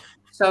deliver.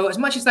 So as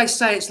much as they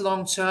say it's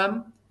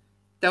long-term,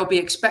 they'll be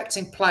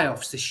expecting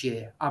playoffs this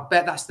year. I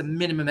bet that's the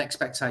minimum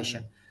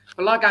expectation.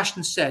 But like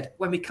Ashton said,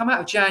 when we come out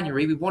of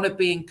January, we want to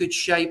be in good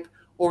shape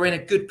or in a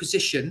good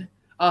position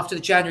after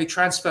the January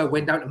transfer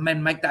window to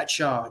then make that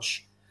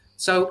charge.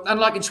 So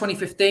unlike in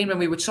 2015, when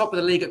we were top of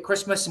the league at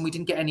Christmas and we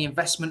didn't get any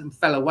investment and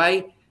fell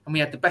away, and we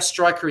had the best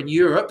striker in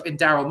Europe in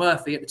Daryl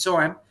Murphy at the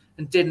time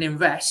and didn't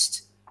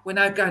invest, we're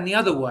now going the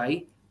other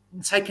way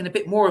and taking a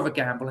bit more of a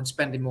gamble and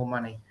spending more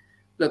money.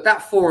 Look,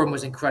 that forum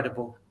was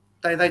incredible.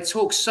 They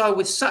talk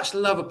with such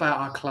love about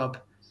our club.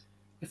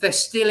 If they're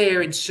still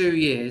here in 2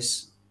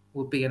 years,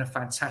 we'll be in a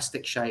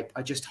fantastic shape.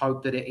 I just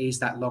hope that it is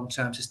that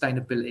long-term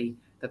sustainability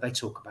that they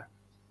talk about.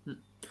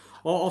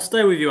 I'll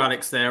stay with you,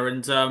 Alex, there.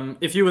 And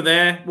if you were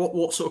there,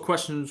 what sort of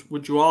questions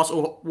would you ask,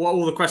 or what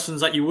all the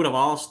questions that you would have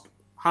asked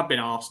have been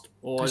asked,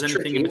 or is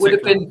anything in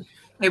particular?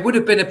 It would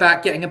have been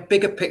about getting a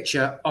bigger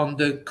picture on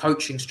the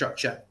coaching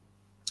structure.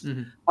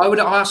 Mm-hmm. I would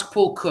ask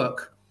Paul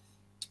Cook,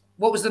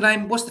 what's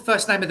the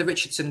first name of the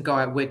Richardson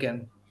guy at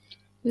Wigan?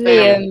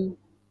 Liam.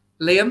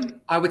 Liam?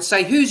 I would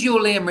say, who's your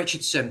Liam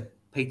Richardson,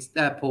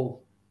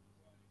 Paul?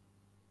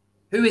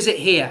 Who is it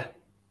here?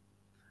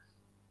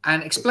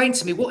 And explain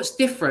to me what's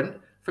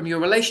different from your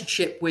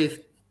relationship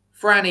with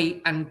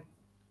Franny and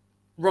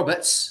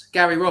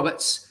Gary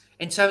Roberts,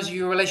 in terms of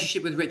your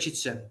relationship with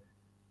Richardson.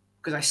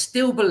 Because I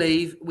still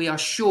believe we are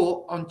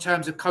short on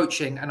terms of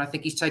coaching, and I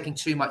think he's taking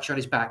too much on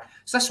his back.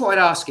 So that's what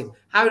I'd ask him.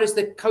 How does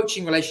the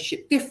coaching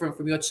relationship differ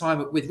from your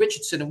time with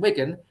Richardson and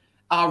Wigan?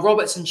 Are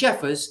Roberts and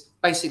Jeffers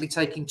basically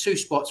taking 2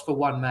 spots for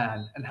 1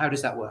 man? And how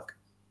does that work?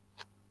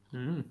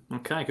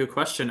 Okay, good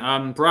question.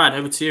 Brad,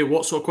 over to you.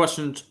 What sort of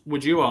questions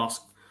would you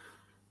ask?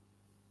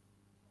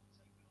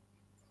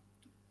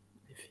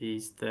 If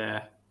he's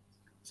there.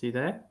 Is he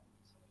there?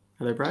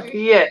 Hello, Brad?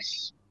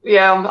 Yes.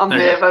 Yeah, I'm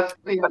here, but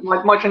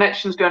my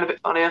connection's going a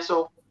bit funny, that's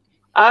all.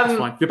 That's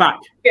fine. You're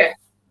back. Yeah.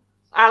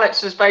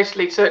 Alex has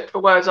basically took the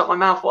words out my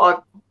mouth.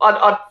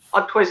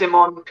 I'd quiz him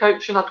on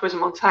coaching, I'd quiz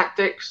him on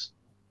tactics.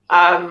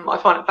 I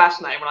find it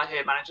fascinating when I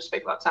hear managers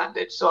speak about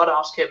tactics. So I'd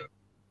ask him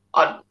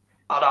about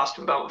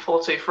the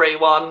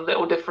 4-2-3-1,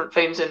 little different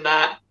things in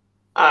that.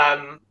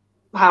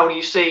 How do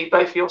you see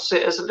both of your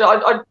sitters?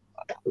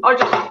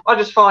 I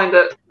just find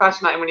it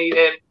fascinating when you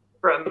hear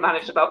from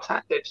managers about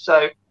tactics.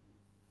 So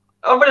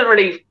I wouldn't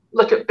really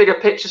look at bigger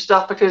picture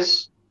stuff,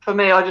 because for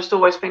me, I just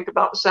always think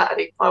about the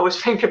Saturday. I always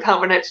think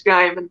about the next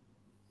game, and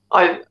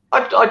I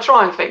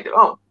try and think,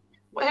 oh,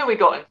 who have we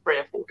got in 3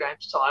 or 4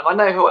 games time? I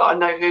know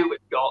who we've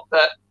got,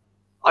 but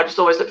I just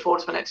always look forward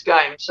to the next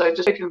game. So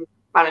just taking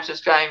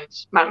managers'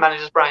 brains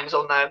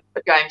on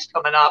the games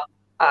coming up,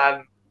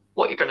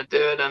 what you're going to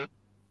do, and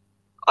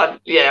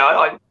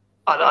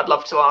I'd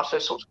love to ask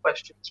those sorts of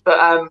questions.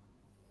 But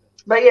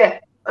yeah,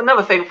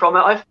 another thing from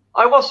it,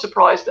 I was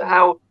surprised at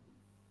how,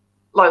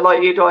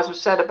 like you guys have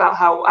said, about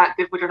how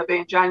active we're going to be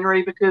in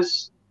January,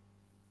 because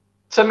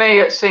to me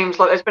it seems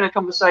like there's been a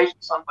conversation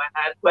somewhere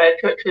now where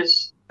Cook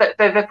has,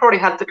 they've probably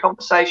had the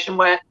conversation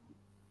where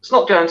it's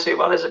not going too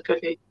well, is it,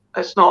 Cookie?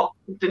 It's not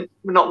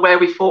where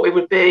we thought we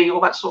would be, all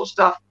that sort of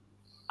stuff.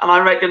 And I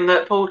reckon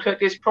that Paul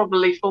Cook is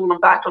probably fallen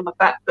back on the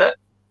fact that,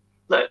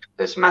 look,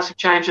 there's a massive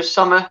change this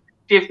summer.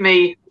 Give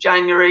me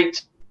January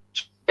to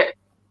get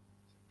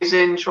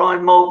in, try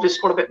and mould this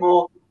squad a bit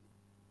more.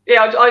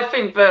 Yeah, I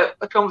think that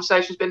a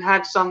conversation's been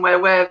had somewhere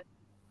where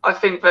I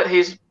think that he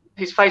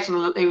was facing a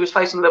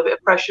little bit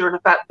of pressure, and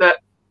the fact that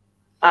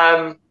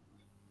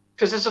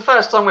because it's the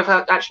first time we've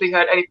actually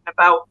heard anything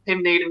about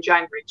him needing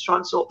January to try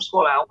and sort the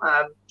squad out,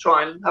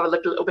 try and have a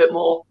look a little bit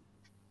more,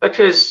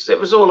 because it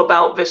was all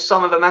about this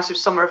summer, the massive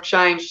summer of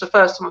change. It's the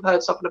first time I've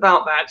heard something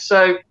about that.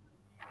 So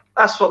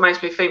that's what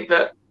makes me think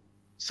that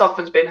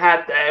something's been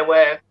had there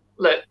where,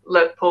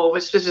 look, Paul,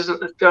 this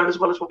isn't going as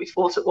well as what we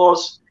thought it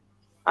was.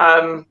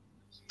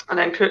 And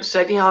then Cook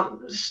said, yeah,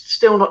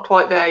 still not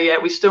quite there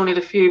yet. We still need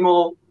a few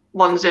more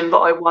ones in that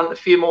I want, a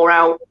few more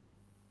out.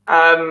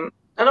 And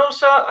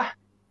also,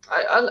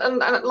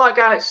 and like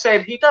Alex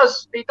said, he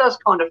does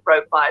kind of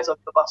throw players off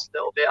the bus a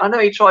little bit. I know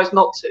he tries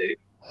not to,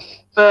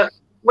 but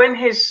when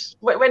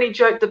he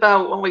joked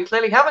about, well, we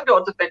clearly haven't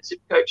got a defensive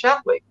coach,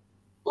 have we?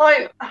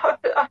 Like,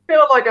 I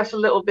feel like that's a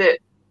little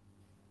bit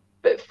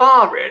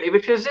far, really,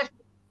 because if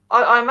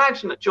I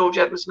imagine that George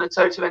Edmondson and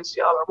Toto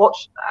NCR are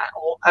watching that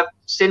or have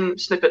seen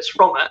snippets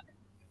from it.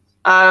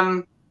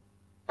 And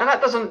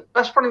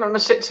that's probably not going to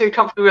sit too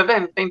comfortably with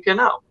them, thinking,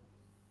 oh,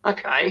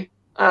 okay,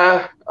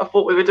 I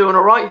thought we were doing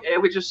all right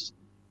here.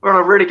 We're on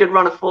a really good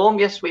run of form.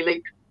 Yes, we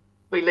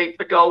leak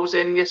the goals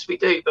in. Yes, we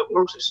do, but we're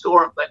also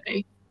scoring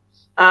plenty.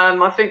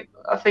 I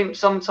think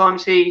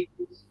sometimes he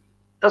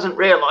doesn't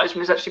realise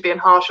when he's actually being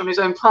harsh on his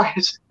own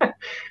players.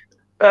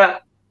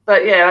 but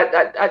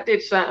yeah, I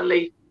did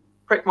certainly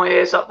prick my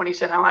ears up when he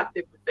said how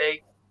active would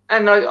be,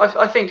 and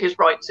I think he's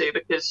right too,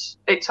 because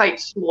it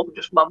takes more than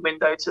just one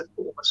window to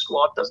form a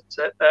squad, doesn't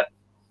it?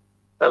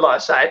 But like I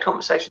say, a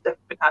conversation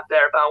definitely been had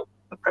there about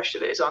the pressure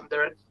that he's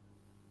under,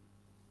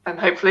 and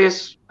hopefully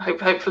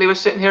we're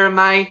sitting here in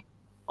May,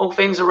 all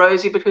things are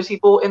rosy because he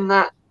brought in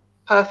that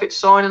perfect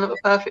signing at the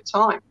perfect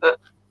time. But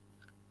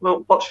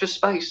we'll watch this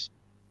space.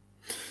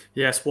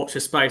 Yes, watch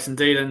this space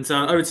indeed. And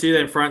over to you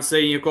then,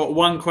 Francine. You've got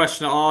one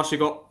question to ask.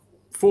 You've got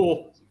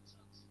for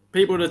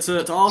people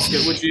to ask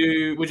it,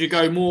 would you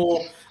go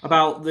more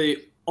about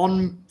the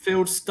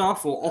on-field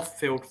stuff or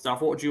off-field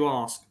stuff? What would you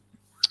ask?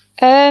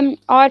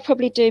 I'd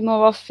probably do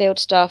more off-field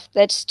stuff.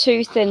 There's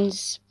two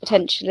things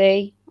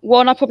potentially.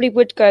 One, I probably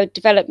would go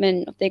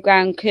development of the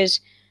ground,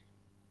 because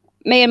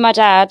me and my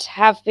dad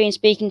have been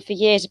speaking for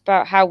years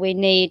about how we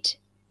need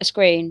a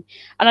screen,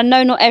 and I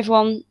know not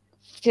everyone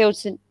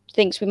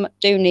thinks we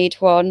do need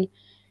one.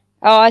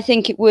 I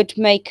think it would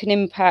make an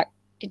impact,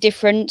 a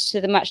difference to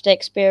the matchday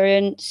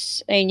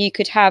experience. And you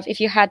could have, when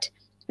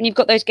you've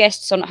got those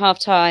guests on at half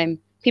time,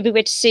 people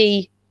would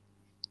see.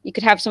 You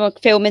could have someone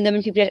filming them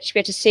and people would actually be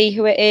able to see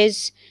who it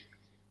is.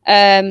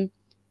 And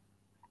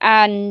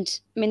I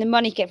mean, the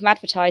money you get from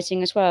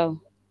advertising as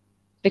well,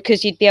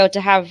 because you'd be able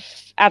to have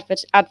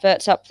adverts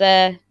up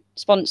there,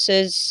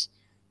 sponsors.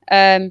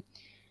 And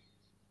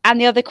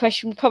the other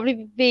question would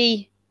probably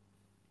be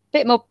a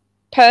bit more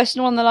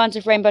personal on the lines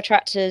of Rainbow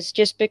Tractors,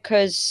 just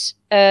because,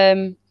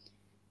 I'm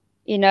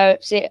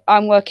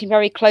working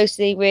very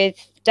closely with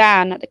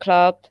Dan at the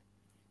club,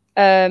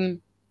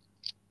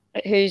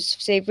 who's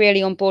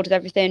really on board with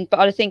everything. But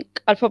I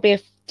think I'd probably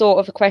have thought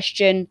of a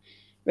question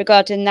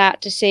regarding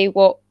that to see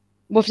what,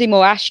 obviously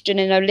more Ashton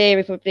and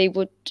O'Leary probably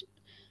would,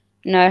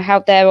 how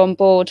they're on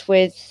board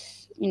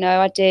with,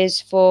 ideas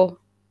for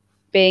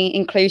being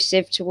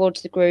inclusive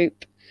towards the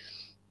group.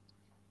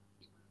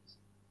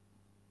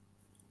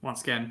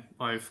 Once again,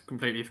 I've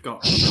completely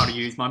forgot how to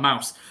use my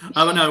mouse.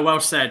 But no, well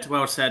said,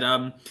 well said.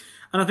 And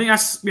I think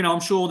that's, I'm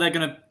sure they're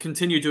going to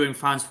continue doing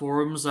fans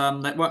forums. They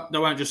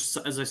won't just,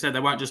 as I said, they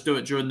won't just do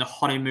it during the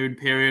honeymoon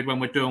period when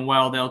we're doing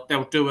well.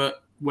 They'll do it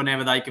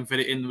whenever they can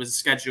fit it in with the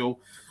schedule.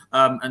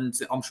 And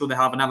I'm sure they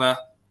have another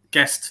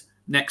guest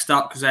next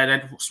up, because they had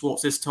Ed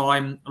Swartz this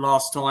time.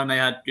 Last time they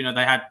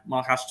had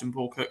Mark Ashton,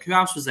 Paul Cook. Who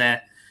else was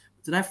there?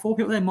 Did they have 4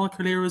 people there? Mike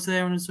O'Leary was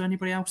there, and was there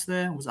anybody else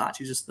there? Or was it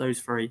actually just those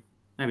 3?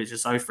 Maybe it's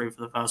just those 3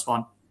 for the first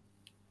one.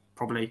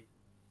 Probably.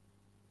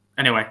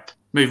 Anyway,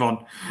 move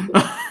on.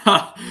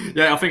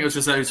 Yeah, I think it was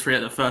just those 3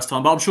 at the first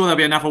time, but I'm sure there'll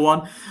be another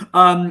one.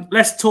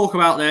 Let's talk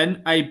about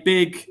then a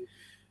big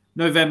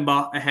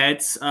November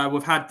ahead.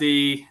 We've had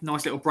the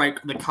nice little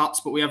break of the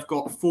cups, but we have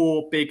got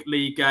 4 big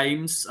league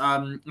games,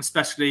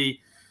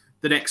 especially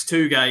the next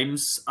 2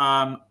 games.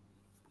 Of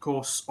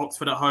course,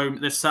 Oxford at home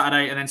this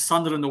Saturday, and then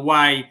Sunderland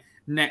away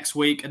next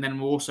week. And then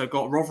we've also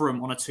got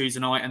Rotherham on a Tuesday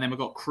night, and then we've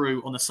got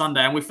Crewe on the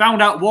Sunday. And we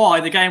found out why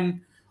the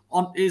game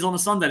is on the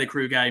Sunday, the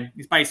Crewe game.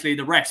 It's basically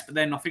the rest. But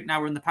then I think now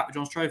we're in the Papa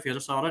John's Trophy,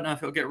 so I don't know if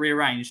it'll get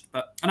rearranged.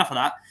 But enough of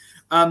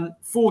that.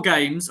 4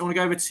 games. I want to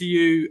go over to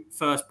you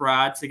first,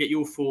 Brad, to get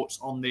your thoughts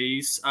on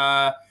these.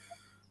 How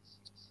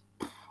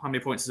many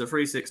points is it?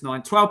 3, 6,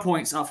 9, 12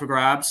 points up for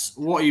grabs.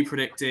 What are you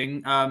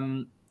predicting?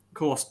 Of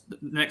course, the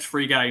next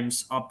 3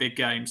 games are big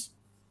games.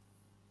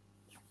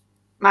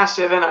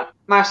 Massive, isn't it?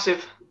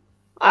 Massive.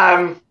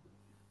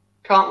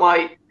 Can't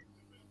wait.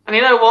 And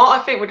you know what?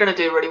 I think we're going to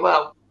do really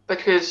well,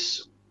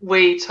 because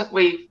we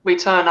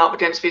turn up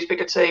against these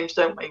bigger teams,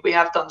 don't we? We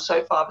have done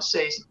so far this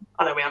season.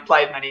 I know we haven't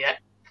played many yet,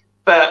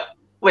 but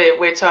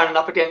we're turning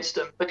up against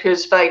them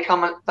because they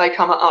come at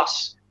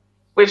us.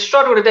 We've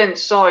struggled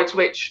against sides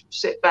which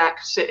sit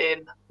back, sit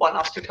in, want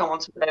us to come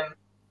onto them.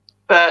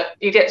 But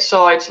you get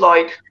sides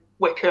like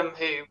Wickham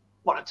who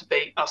wanted to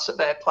beat us at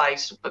their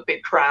place, a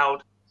big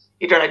crowd.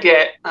 You're going to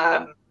get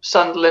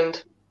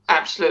Sunderland,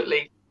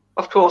 absolutely.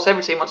 Of course,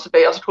 every team wants to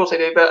beat us. Of course they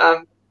do.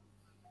 But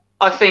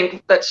I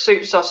think that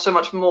suits us so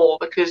much more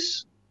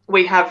because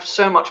we have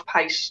so much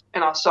pace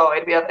in our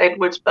side. We have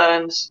Edwards,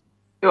 Burns,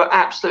 who are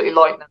absolutely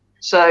lightning.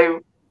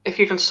 So if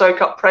you can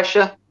soak up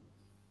pressure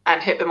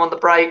and hit them on the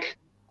break,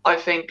 I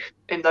think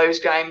in those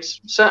games,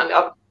 certainly,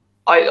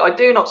 I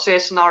do not see a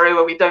scenario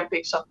where we don't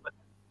beat Sunderland.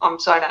 I'm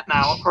saying that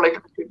now. I'm probably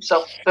going to beat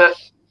myself,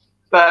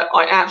 but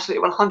I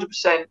absolutely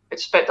 100%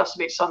 expect us to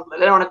beat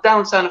Sunderland. They're on a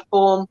downturn of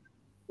form.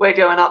 We're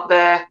going up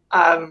there.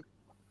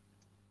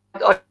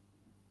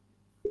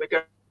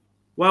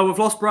 Well, we've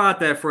lost Brad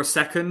there for a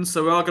second,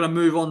 so we are going to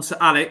move on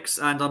to Alex,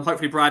 and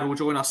hopefully Brad will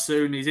join us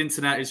soon. His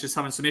internet is just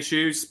having some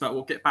issues, but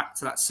we'll get back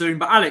to that soon.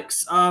 But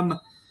Alex,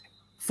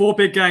 4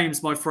 big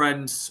games, my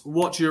friends.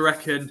 What do you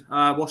reckon?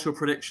 What's your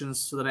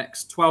predictions for the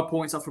next 12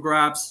 points up for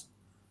grabs?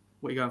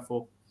 What are you going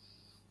for?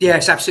 Yeah,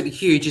 it's absolutely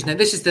huge, isn't it?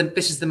 This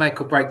is the make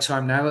or break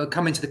time now. It'll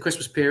come into the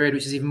Christmas period,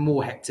 which is even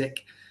more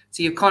hectic.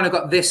 So you've kind of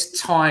got this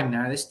time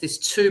now, this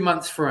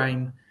 2-month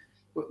frame.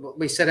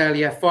 We said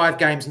earlier, 5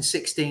 games in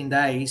 16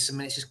 days. I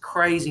mean, it's just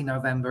crazy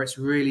November. It's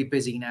really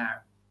busy now.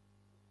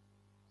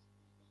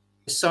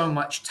 There's so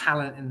much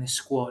talent in this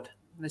squad.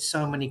 There's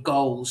so many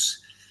goals.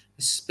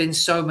 There's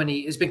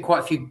been quite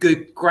a few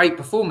great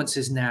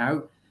performances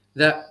now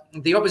that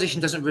the opposition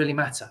doesn't really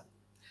matter.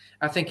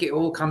 I think it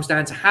all comes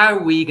down to how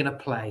are we going to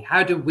play?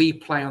 How do we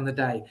play on the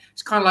day?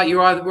 It's kind of like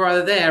we're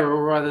either there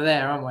or we're either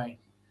there, aren't we?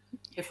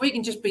 If we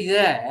can just be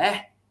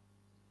there,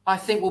 I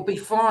think we'll be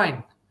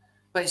fine.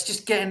 But it's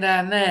just getting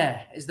down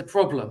there is the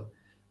problem.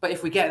 But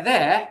if we get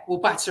there, we'll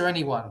batter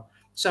anyone.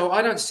 So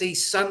I don't see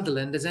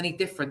Sunderland as any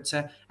different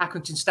to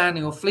Accrington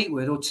Stanley or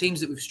Fleetwood or teams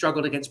that we've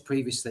struggled against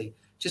previously.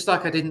 Just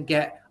like I didn't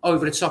get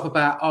over the top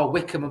about, oh,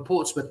 Wickham and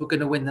Portsmouth were going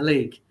to win the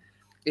league.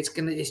 It's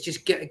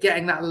just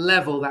getting that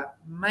level,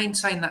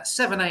 maintain that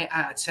 7, 8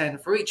 out of 10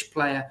 for each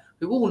player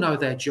who all know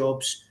their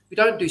jobs, who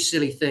don't do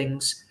silly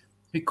things,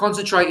 who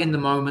concentrate in the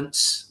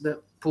moments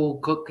that Paul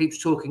Cook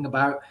keeps talking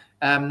about.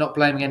 Not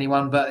blaming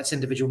anyone, but it's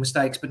individual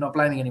mistakes, but not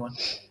blaming anyone.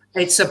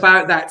 It's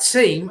about that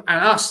team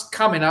and us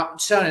coming up,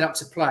 turning up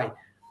to play.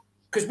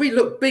 Because we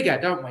look bigger,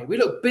 don't we? We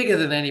look bigger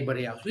than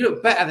anybody else. We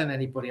look better than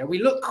anybody else.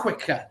 We look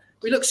quicker.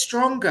 We look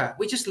stronger.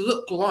 We just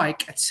look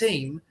like a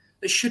team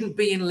that shouldn't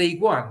be in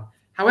League One.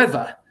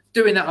 However,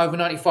 doing that over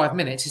 95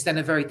 minutes is then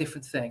a very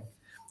different thing.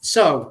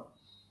 So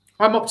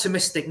I'm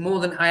optimistic more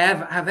than I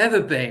have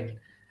ever been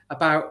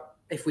about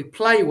if we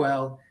play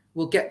well,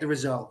 we'll get the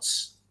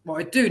results. What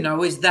I do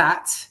know is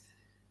that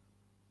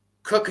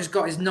Cook has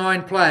got his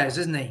 9 players,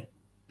 hasn't he?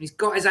 He's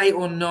got his 8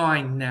 or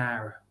 9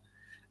 now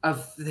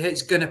of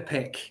he's going to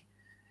pick.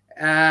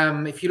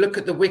 If you look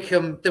at the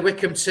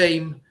Wickham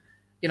team,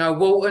 you know,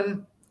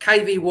 Walton,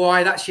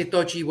 KVY, that's your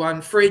dodgy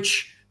one.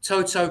 Fridge,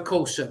 Toto,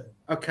 Coulson.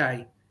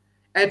 Okay.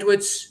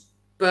 Edwards,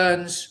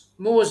 Burns,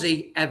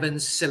 Morsey,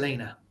 Evans,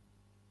 Selena.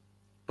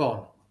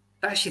 Bon.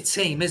 That's your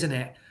team, isn't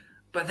it?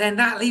 But then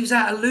that leaves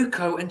out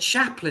Aluko and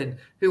Chaplin,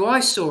 who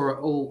I saw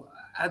all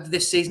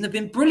this season have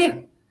been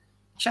brilliant.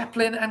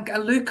 Chaplin and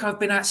Aluko have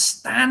been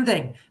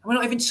outstanding. And we're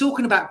not even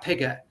talking about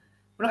Pigott.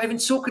 We're not even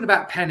talking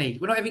about Penny.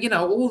 We're not even, you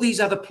know, all these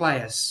other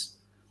players.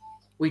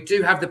 We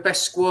do have the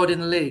best squad in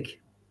the league.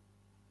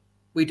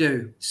 We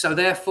do. So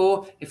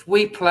therefore, if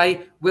we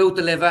play, we'll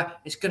deliver.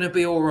 It's going to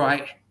be all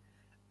right.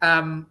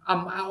 I'm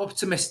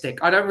optimistic.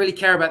 I don't really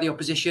care about the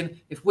opposition.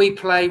 If we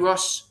play,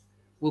 Ross,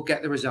 we'll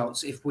get the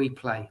results if we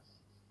play.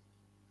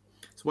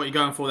 So what are you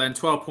going for then?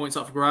 12 points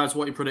up for grabs.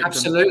 What are you predicting?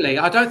 Absolutely.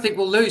 I don't think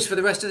we'll lose for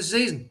the rest of the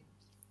season.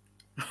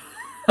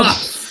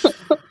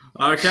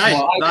 Okay.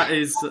 Well, that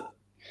is...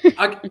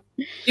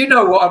 you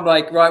know what I'm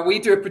like, right? We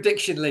do a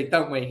prediction league,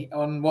 don't we,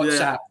 on WhatsApp?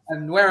 Yeah.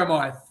 And where am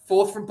I?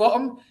 4th from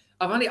bottom?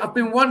 I've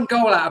been 1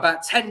 goal out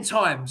about 10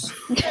 times.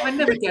 I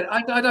never get it.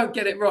 I don't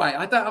get it right.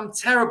 I'm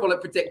terrible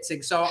at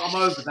predicting, so I'm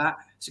over that.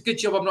 It's a good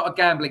job I'm not a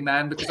gambling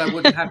man because I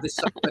wouldn't have this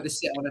software to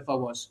sit on if I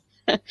was.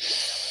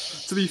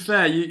 To be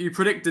fair, you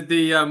predicted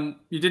the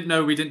you didn't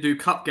know we didn't do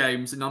cup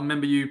games, and I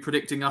remember you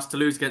predicting us to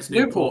lose against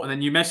Newport, and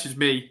then you messaged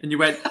me and you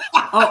went,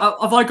 "Oh,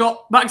 have I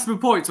got maximum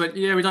points?" I went,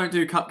 "Yeah, we don't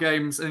do cup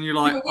games," and you're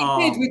like,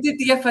 We did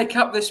the FA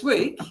Cup this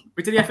week.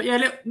 We did the FA.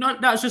 Yeah, no,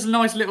 that was just a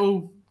nice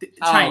little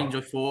change.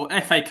 I thought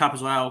FA Cup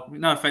as well.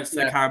 No offense to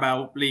the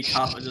Carabao League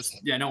Cup,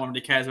 no one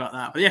really cares about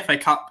that. But the FA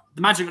Cup,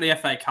 the magic of the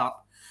FA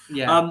Cup.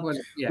 Yeah,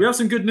 we have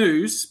some good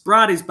news.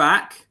 Brad is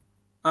back.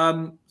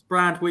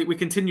 Brad, we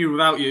continue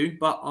without you,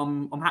 but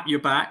I'm happy you're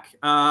back.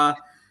 I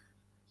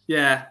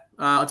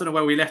don't know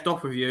where we left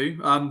off with you,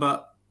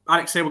 but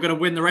Alex said we're going to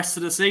win the rest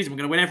of the season. We're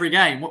going to win every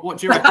game. What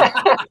do you reckon?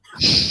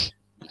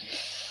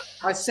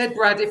 I said,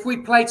 Brad, if we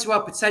play to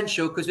our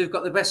potential, because we've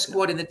got the best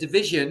squad in the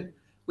division,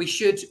 we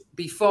should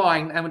be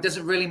fine, and it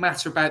doesn't really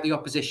matter about the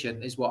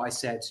opposition, is what I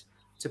said,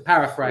 to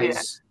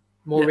paraphrase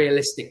more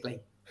realistically.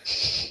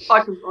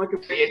 I can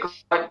be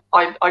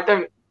I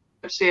don't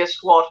see a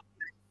squad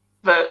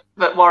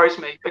that worries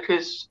me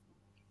because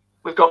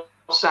we've got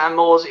Sam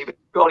Morsey, we've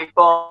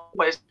got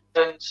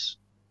Weston's.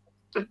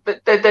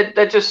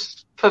 They're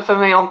just for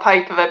me on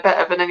paper they're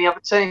better than any other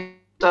team.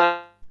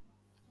 So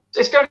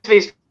it's going to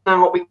be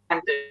what we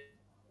can do.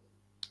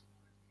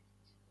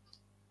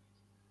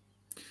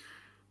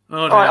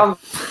 Oh, no. All right, I'm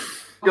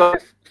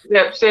good.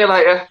 Yeah, see you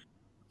later.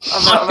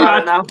 I'm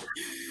out now.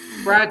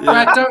 Brad,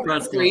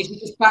 don't freeze. You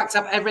just backed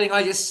up everything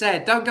I just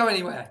said. Don't go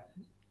anywhere.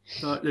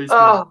 I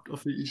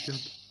think he's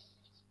good.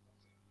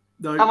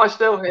 No. Am I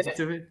still here?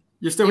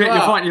 You're still here.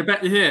 You're fine. You're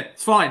here.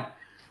 It's fine.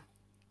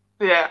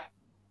 Yeah.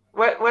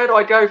 Where do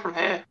I go from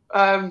here?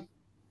 2-1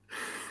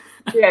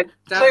 at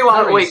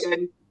the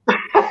weekend.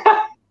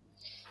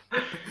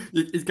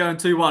 He's going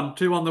 2-1.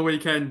 2-1 the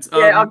weekend.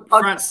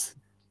 France.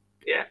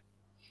 Yeah.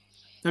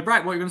 No,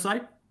 Brad, what are you going to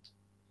say?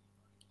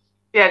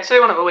 Yeah,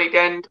 2-1 at the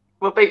weekend.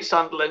 We'll beat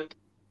Sunderland.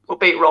 We'll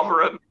beat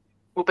Rotherham.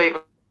 We'll beat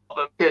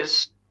Rotherham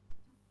because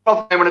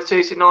Rotherham on a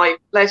Tuesday night.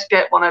 Let's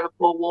get one over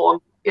Paul Warren.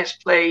 Yes,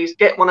 please.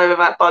 Get one over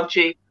that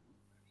budgie.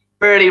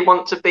 Really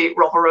want to beat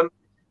Rotherham.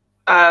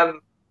 I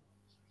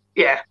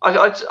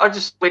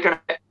just we're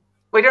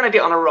gonna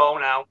get on a roll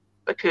now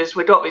because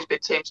we've got these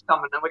big teams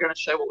coming and we're going to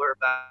show what we're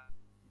about.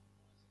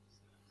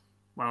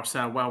 Well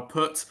said, well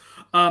put.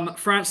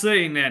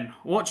 Francine, then,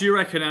 what do you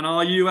reckon? And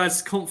are you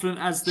as confident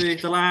as the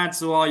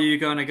lads, or are you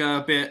going to go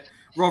a bit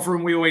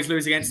Rotherham? We always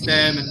lose against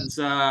them, and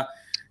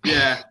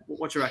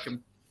what do you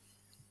reckon?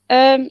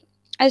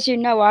 As you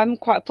know, I'm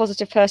quite a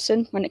positive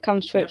person when it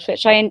comes to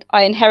Ipswich.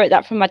 I inherit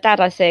that from my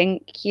dad, I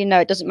think.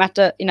 It doesn't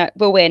matter.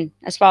 We'll win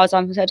as far as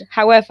I'm concerned.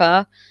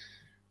 However,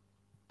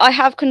 I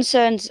have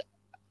concerns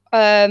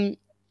about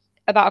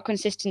our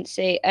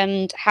consistency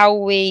and how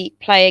we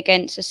play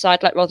against a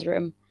side like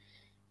Rotherham.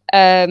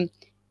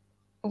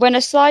 When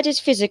a side is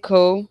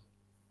physical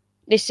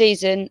this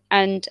season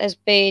and is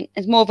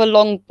more of a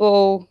long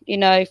ball,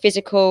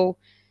 physical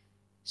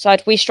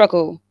side, we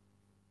struggle.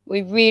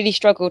 We really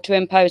struggle to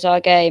impose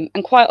our game.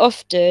 And quite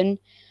often,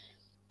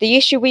 the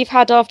issue we've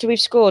had after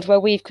we've scored where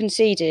we've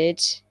conceded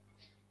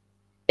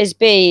has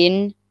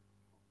been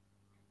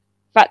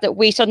the fact that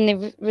we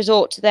suddenly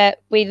resort to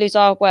that, we lose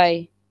our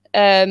way.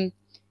 There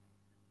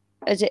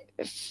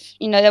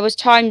was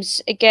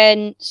times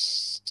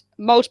against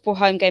multiple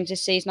home games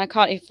this season,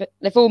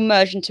 they've all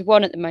merged into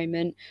one at the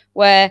moment,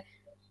 where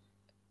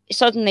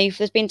suddenly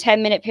there's been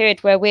 10-minute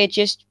period where we're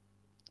just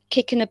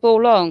kicking the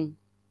ball long.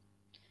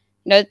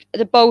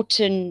 The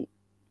Bolton,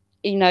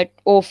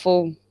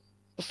 awful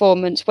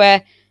performance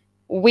where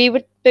we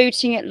were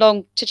booting it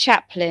long to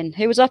Chaplin,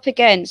 who was up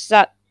against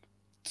that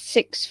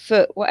 6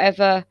 foot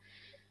whatever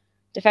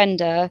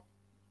defender.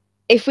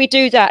 If we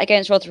do that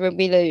against Rotherham,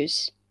 we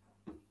lose.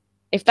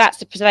 If that's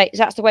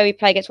the way we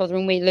play against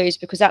Rotherham, we lose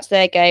because that's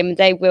their game and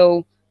they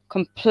will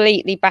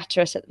completely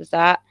batter us at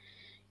that.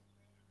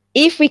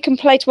 If we can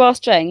play to our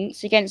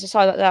strengths against a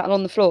side like that and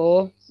on the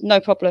floor, no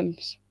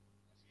problems.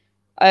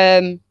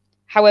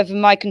 However,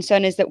 my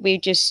concern is that we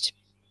just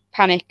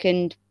panic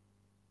and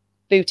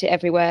boot it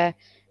everywhere.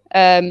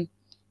 I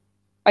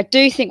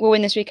do think we'll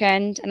win this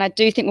weekend, and I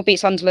do think we'll beat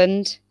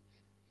Sunderland.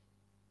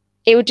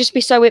 It would just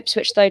be so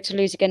Ipswich, though, to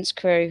lose against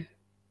Crewe.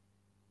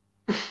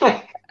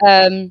 So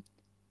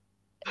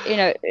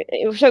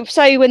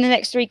say we win the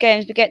next 3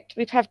 games,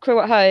 we have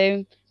Crewe at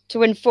home to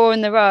win 4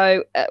 in a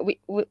row.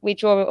 We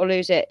draw it or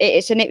lose it.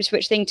 It's an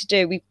Ipswich thing to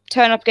do. We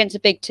turn up against the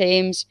big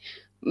teams,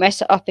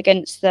 mess it up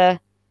against the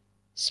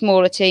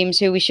smaller teams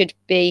who we should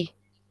be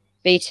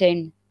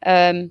beating.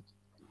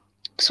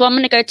 So I'm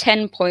going to go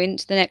 10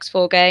 points the next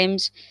 4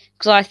 games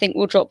because I think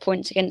we'll drop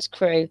points against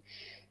Crewe.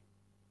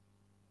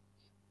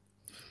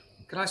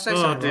 Can I say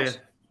something, Ross?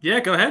 Yeah,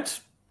 go ahead.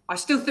 I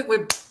still think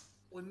we're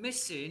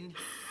missing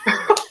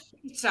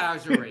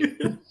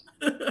Sousery.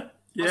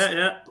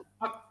 Yeah.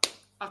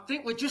 I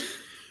think we're just...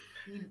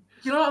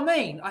 You know what I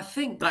mean? I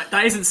think...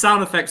 That isn't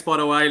sound effects, by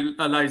the way,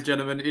 ladies and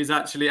gentlemen. It is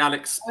actually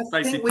Alex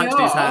basically punched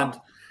his hand.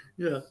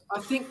 Yeah. I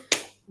think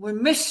we're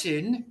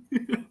missing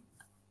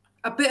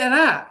a bit of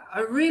that.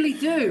 I really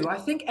do. I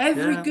think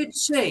every good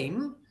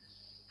team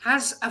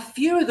has a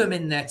few of them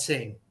in their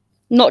team.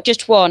 Not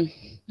just one.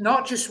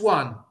 Not just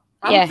one.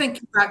 I'm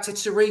thinking back to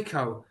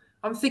Tarico.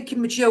 I'm thinking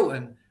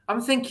Magilton.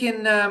 I'm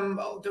thinking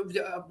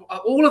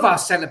all of our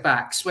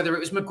centre-backs, whether it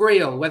was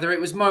McGreal, whether it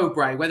was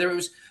Mowbray, whether it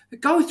was...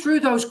 Go through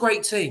those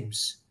great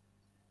teams.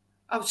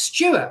 Oh,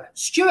 Stewart.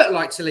 Stewart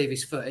liked to leave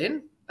his foot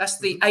in. That's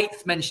the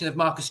 8th mention of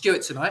Marcus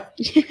Stewart tonight.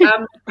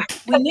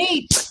 We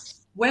need...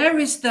 Where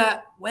is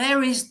that?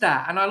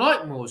 And I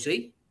like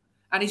Morsey.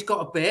 And he's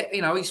got a bit.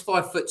 He's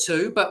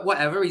 5'2", but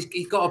whatever.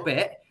 He's got a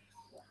bit.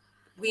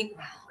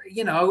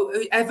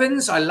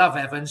 Evans. I love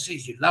Evans.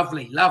 He's a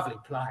lovely, lovely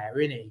player,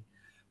 isn't he?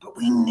 But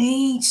we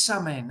need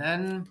something,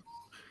 and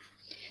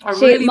I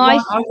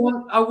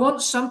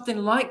want something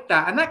like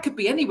that, and that could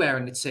be anywhere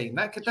in the team.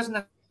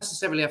 Doesn't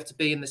necessarily have to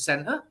be in the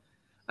centre.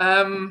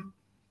 I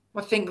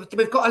think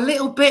we've got a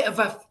little bit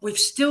of we've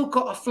still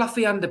got a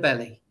fluffy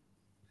underbelly.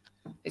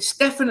 It's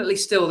definitely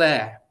still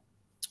there,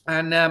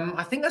 and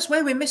I think that's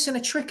where we're missing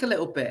a trick a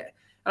little bit.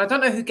 And I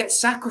don't know who gets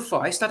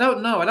sacrificed. I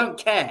don't know. I don't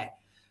care,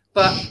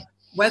 but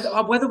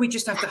whether we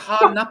just have to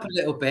harden up a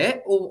little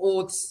bit,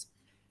 or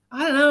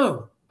I don't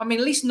know. I mean,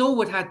 at least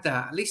Norwood had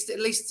that. At least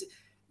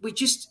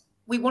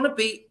we want to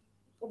be.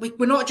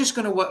 We're not just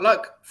going to work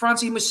like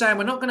Francine was saying.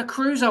 We're not going to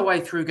cruise our way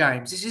through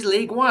games. This is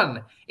League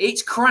One.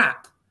 It's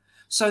crap.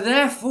 So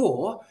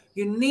therefore,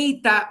 you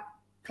need that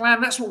plan.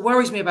 That's what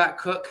worries me about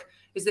Cook.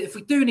 Is that if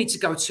we do need to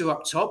go 2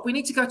 up top, we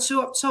need to go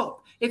 2 up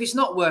top. If it's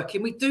not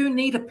working, we do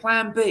need a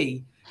plan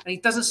B, and he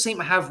doesn't seem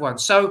to have one.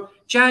 So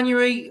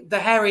January, the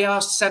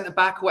hairy-ass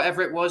centre-back,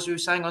 whatever it was, we were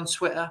saying on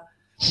Twitter.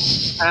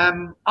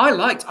 I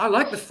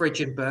like the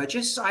Fridge and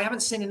Burgess. I haven't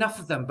seen enough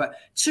of them, but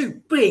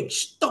 2 big,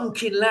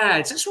 stonking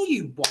lads. That's all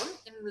you want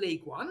in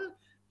League One.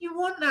 You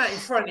want that in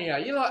front of you.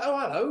 You're like, oh,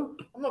 hello.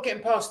 I'm not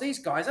getting past these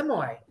guys, am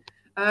I?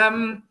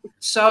 I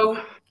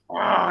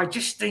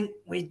just think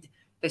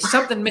there's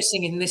something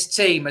missing in this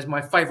team, as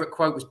my favourite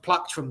quote was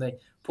plucked from the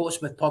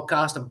Portsmouth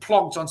podcast and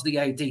plonked onto the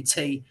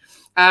ADT.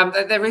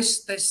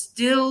 There's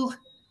still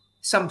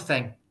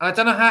something. I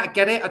don't know how to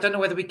get it. I don't know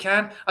whether we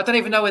can. I don't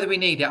even know whether we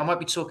need it. I might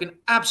be talking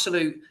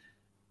absolute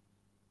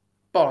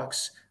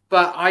bollocks.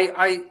 But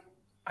I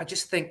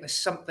just think there's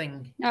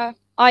something. No,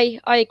 I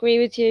agree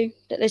with you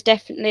that there's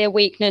definitely a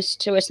weakness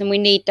to us, and we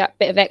need that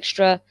bit of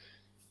extra,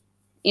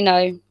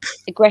 bit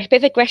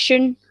of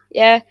aggression.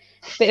 Yeah,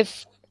 a bit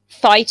of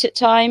fight at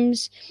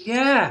times.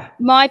 Yeah.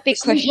 My big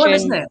question,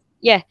 isn't it?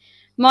 Yeah,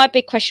 my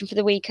big question for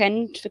the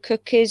weekend for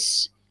Cook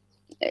is: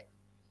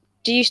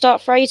 do you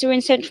start Fraser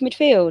in central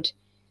midfield?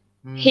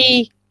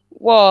 He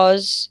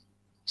was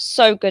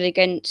so good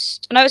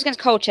against... I know it was against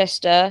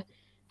Colchester.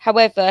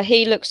 However,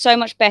 he looks so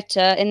much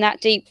better in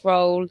that deep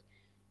role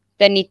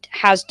than he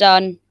has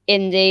done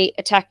in the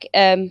attack.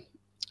 In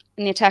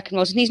the attacking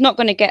roles, and he's not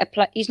going to get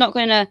he's not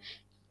going to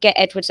get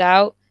Edwards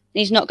out. And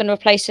he's not going to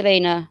replace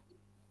Selena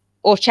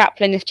or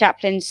Chaplin if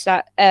Chaplin's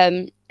that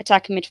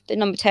attacking the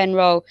number 10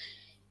 role.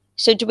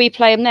 So do we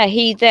play him there?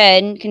 He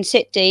then can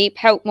sit deep,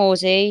 help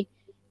Morsey,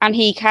 and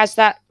he has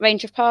that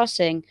range of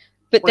passing.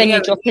 But then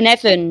you're dropping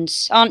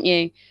Evans, aren't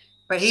you?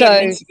 But he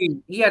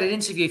had an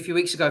interview a few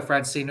weeks ago,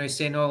 Francine, where he's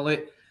saying, "Oh,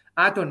 look,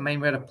 I don't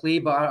mind where I play,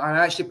 but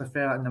I actually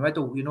prefer it in the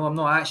middle. You know, I'm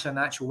not actually an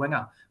actual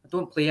winger. I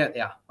don't play out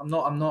there. I'm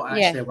not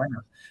actually a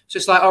winger." So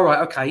it's like, all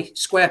right, okay,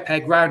 square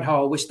peg, round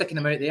hole. We're sticking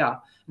him out there,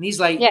 and he's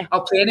like,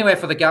 "I'll play anywhere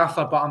for the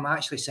gaffer, but I'm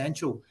actually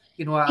central."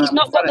 You know, he's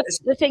not got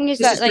the thing is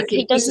that like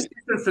he doesn't. This is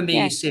different for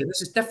me. You see,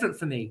 this is different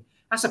for me.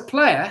 As a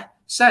player,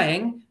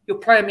 saying you're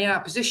playing me out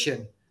of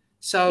position.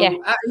 So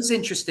that is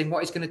interesting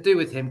what he's going to do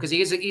with him, because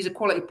he's a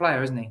quality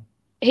player, isn't he?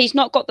 He's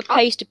not got the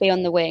pace to be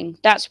on the wing.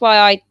 That's why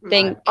I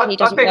think he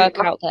doesn't work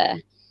out there.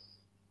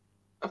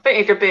 I think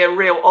he could be a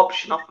real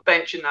option off the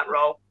bench in that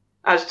role.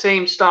 As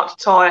teams start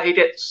to tire, he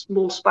gets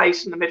more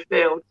space in the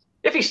midfield.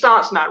 If he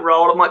starts in that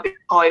role, it might be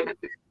high in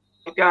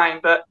the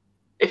game. But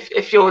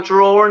if you're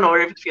drawing, or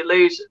even if you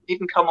lose, he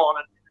can come on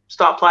and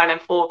start playing in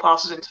forward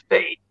passes into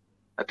feet.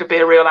 That could be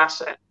a real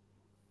asset.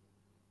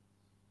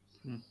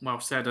 Well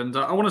said. And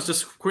I want to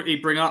just quickly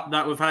bring up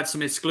that we've had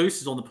some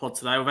exclusives on the pod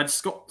today. We've had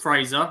Scott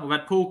Fraser, we've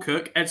had Paul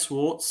Cook, Ed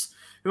Swartz.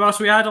 Who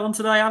else we had on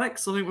today,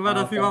 Alex? I think we've had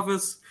a few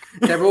others.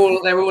 They're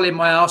all in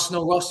my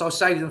Arsenal roster. I'll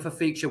save them for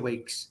future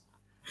weeks.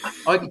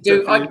 I could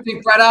do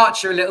Brad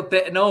Archer a little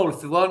bit and all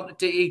if you want.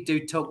 He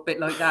do talk a bit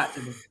like that,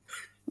 doesn't he?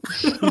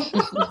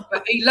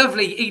 But he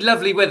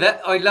lovely with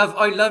it. I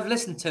love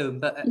listening to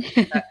him. But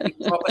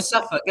proper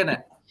Suffolk, isn't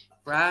it,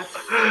 Brad?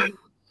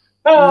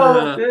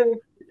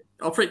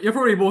 You're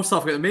probably more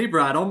Suffolk than me,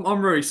 Brad.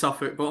 I'm very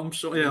Suffolk, but I'm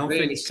sure. Yeah, I'm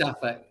really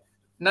Suffolk.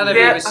 None of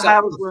you is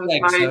Suffolk.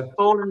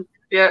 Born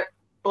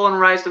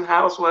and raised in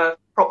Halesworth,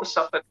 proper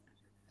Suffolk.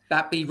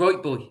 That be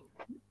right, boy.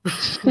 I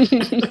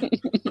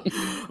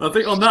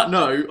think on that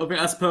note, I think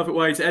that's a perfect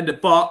way to end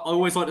it. But I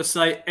always like to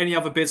say, any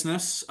other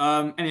business?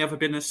 Brad,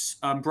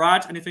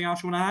 anything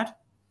else you want to add?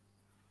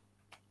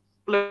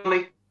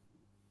 Blue.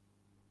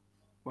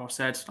 Well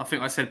said. I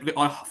think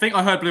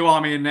I heard Blue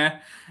Army in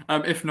there.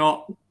 If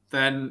not,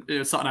 then it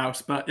was something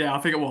else. But yeah, I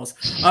think it was.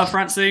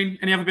 Francine,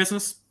 any other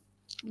business?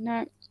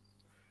 No.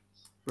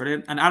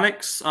 Brilliant. And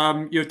Alex,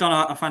 you've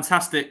done a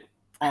fantastic.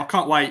 I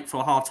can't wait for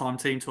a half-time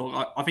team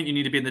talk. I think you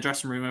need to be in the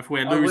dressing room if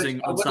we're losing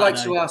on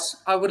Saturday.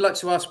 I would like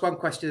to ask one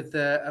question of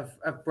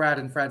Brad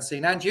and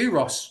Francine and you,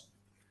 Ross.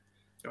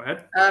 Go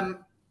ahead.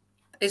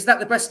 Is that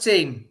the best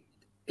team?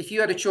 If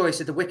you had a choice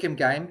at the Wickham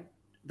game,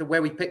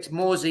 where we picked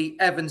Morsey,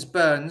 Evans,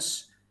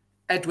 Burns,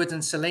 Edwards,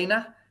 and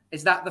Selena,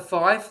 is that the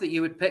five that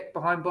you would pick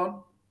behind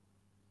Bon?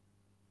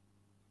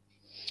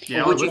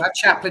 Yeah. Or would you have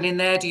Chaplin in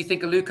there? Do you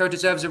think Aluko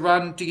deserves a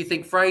run? Do you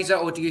think Fraser,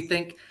 or do you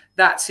think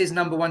that's his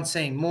number one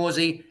team?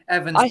 Morsey,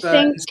 Evans,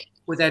 Burns,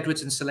 with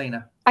Edwards and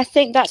Selena. I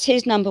think that's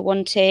his number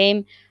one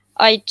team.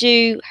 I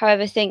do,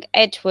 however, think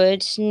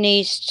Edwards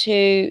needs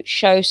to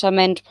show some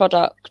end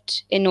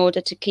product in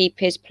order to keep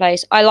his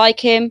place. I like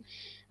him.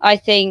 I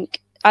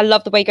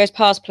love the way he goes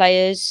past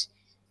players.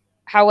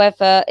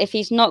 However, if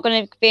he's not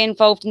going to be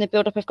involved in the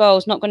build-up of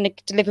goals, not going to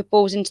deliver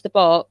balls into the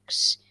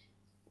box,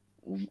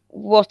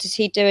 what is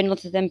he doing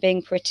other than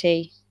being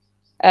pretty?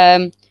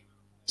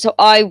 So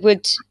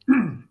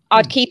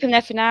I'd keep him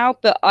there for now,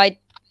 but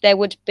there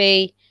would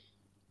be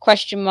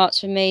question marks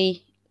for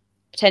me,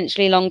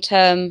 potentially long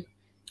term.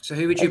 So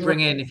who would you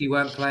bring in if you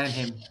weren't playing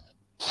him?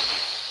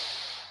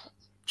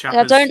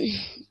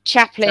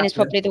 Chaplin is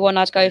probably the one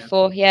I'd go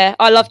for. Yeah,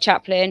 I love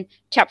Chaplin.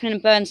 Chaplin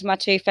and Burns are my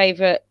two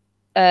favourite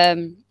at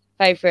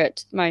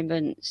the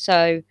moment.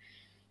 So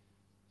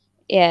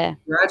yeah.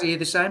 Brad, are you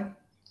the same?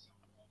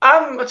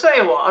 I'll tell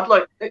you what, I'd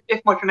like, if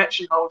my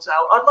connection holds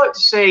out, I'd like to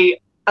see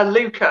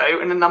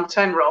Aluko in the number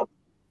 10 role,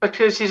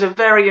 because he's a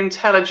very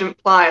intelligent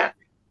player.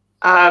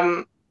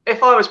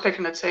 If I was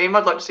picking a team,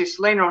 I'd like to see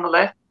Selena on the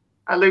left,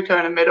 Aluko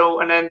in the middle,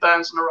 and then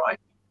Burns on the right.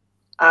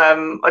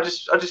 I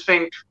just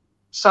think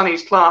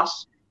Sonny's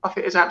class. I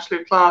think he's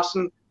absolute class,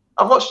 and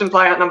I've watched him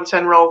play at number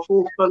 10 role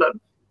for Fulham,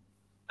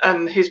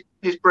 and he's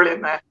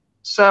brilliant there.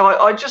 So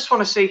I just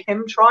want to see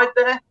him tried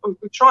there.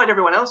 We've tried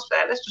everyone else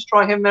there. Let's just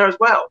try him there as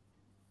well,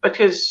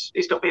 because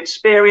he's got the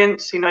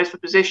experience. He knows the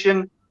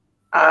position.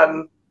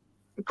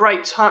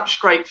 Great touch,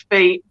 great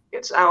feet.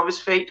 Gets out of his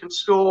feet, can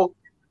score.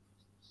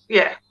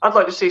 Yeah, I'd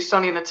like to see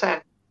Sonny in the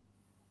 10.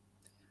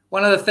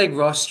 One other thing,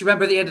 Ross. Do you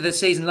remember at the end of the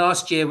season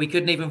last year, we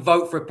couldn't even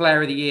vote for a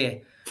player of the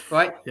year,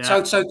 right? Yeah.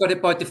 Toto got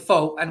it by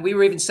default, and we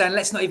were even saying,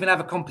 let's not even have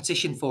a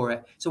competition for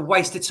it. It's a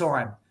waste of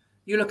time.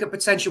 You look at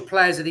potential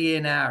players of the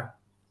year now.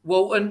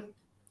 Walton,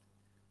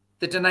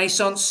 the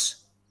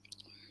Renaissance,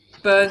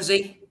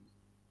 Burnsy,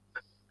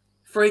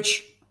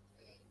 Fridge,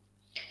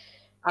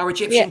 our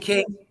Egyptian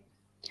king.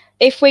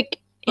 If we...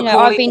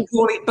 I've been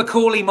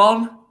Bacaulay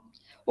Mon.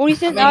 Well, you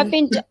think I've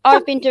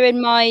been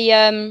doing my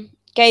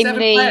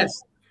Gamely.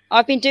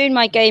 I've been doing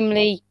my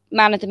Gamely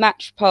Man of the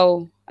Match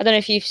poll. I don't know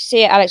if you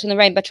see it, Alex, on the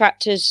Rainbow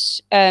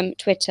Tractors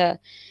Twitter.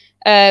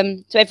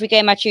 So every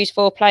game I choose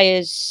 4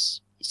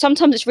 players.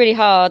 Sometimes it's really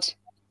hard,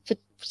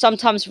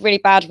 sometimes for really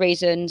bad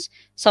reasons.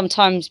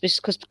 Sometimes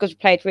because we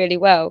played really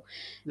well.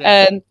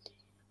 Yeah.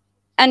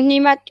 And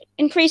you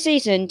in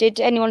pre-season, did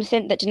anyone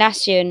think that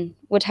Donatian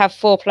would have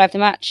 4 player of the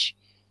match?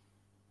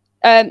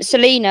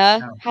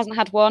 Selena hasn't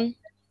had one.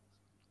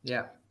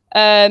 Yeah.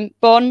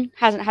 Bon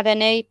hasn't had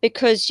any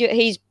because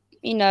he's,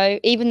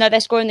 even though they're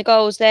scoring the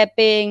goals, they're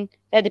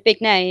the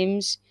big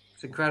names.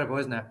 It's incredible,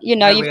 isn't it? You've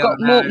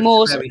got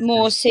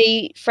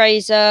Morsey,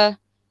 Fraser.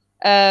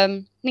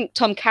 I think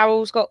Tom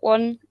Carroll's got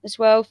one as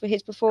well for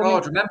his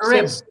performance. God, remember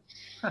him?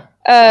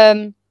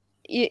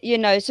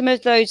 Some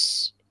of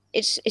those.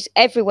 It's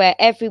everywhere.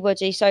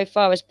 Everybody so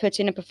far has put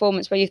in a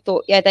performance where you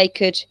thought, yeah, they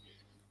could.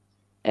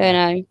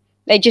 They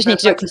just need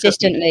to do it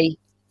consistently.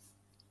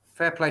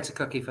 Fair play to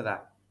Cookie for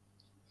that.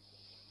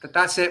 But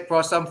that's it,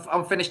 Ross.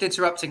 I'm finished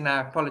interrupting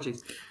now.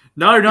 Apologies.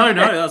 No.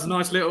 That's a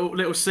nice little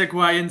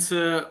segue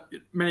into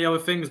many other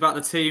things about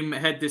the team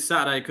ahead this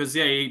Saturday. Because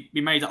he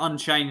made an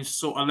unchanged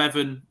sort of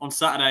 11 on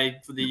Saturday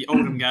for the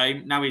Oldham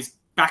game. Now he's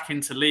back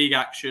into league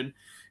action.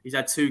 He's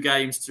had 2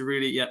 games to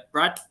really. Yeah,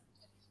 Brad.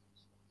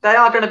 They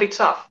are going to be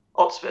tough,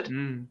 Oxford.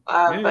 They're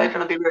going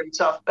to be really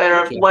tough.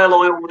 They're a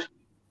well-oiled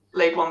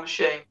League One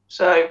machine.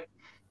 So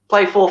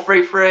play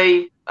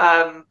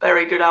 4-3-3.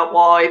 Very good out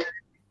wide.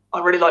 I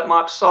really like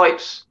Mark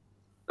Sipes.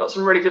 Got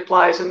some really good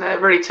players in there,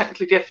 really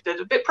technically gifted.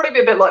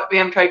 Probably a bit like the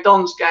MK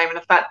Dons game in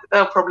the fact that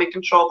they'll probably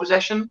control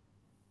possession.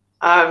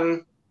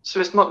 So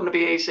it's not going to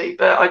be easy.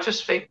 But I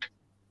just think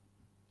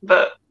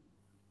that,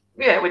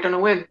 we're going to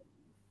win.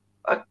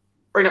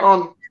 Bring it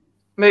on.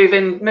 Move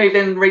in,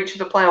 reach of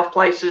the playoff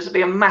places. It'll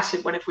be a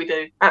massive win if we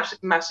do.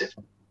 Absolutely massive.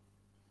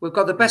 We've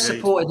got the best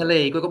support in the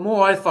league. We've got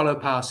more iFollow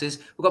passes.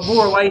 We've got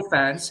more away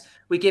fans.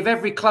 We give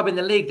every club in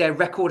the league their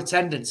record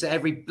attendance at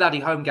every bloody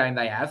home game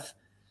they have.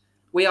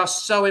 We are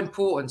so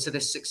important to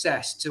this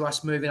success, to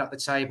us moving up the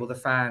table, the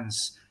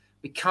fans.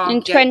 We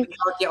can't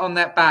get on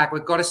that bag.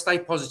 We've got to stay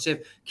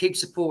positive, keep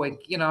supporting.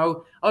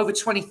 Over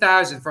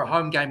 20,000 for a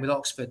home game with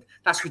Oxford.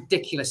 That's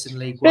ridiculous in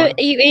League One.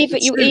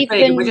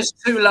 We're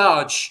just too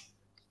large.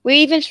 We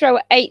even throw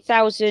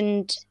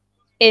 8,000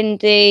 in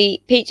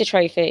the pizza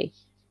trophy.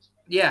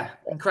 Yeah,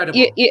 incredible.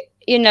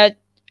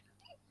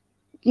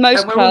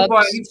 Most and we're clubs, all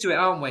buying into it,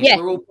 aren't we? Yeah.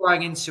 We're all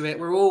buying into it.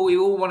 We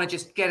all want to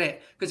just get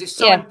it because it's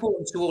so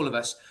important to all of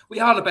us. We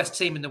are the best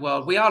team in the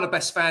world. We are the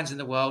best fans in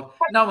the world.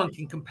 No one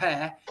can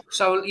compare.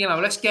 So,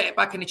 let's get it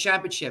back in the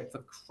championship,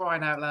 for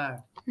crying out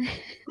loud.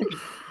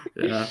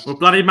 Yeah, we're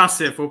bloody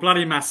massive. And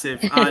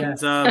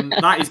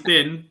that has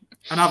been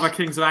another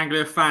Kings of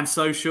Anglia Fans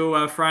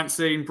Social.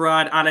 Francine,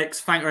 Brad,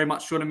 Alex, thank you very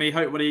much for joining me.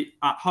 Hopefully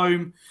at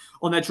home,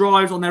 on their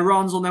drives, on their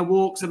runs, on their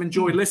walks, have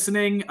enjoyed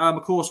listening.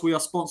 Of course, we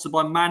are sponsored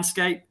by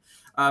Manscaped.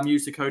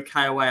 Use the code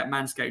KOA at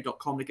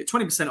manscaped.com to get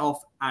 20%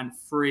 off and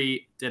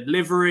free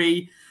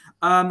delivery.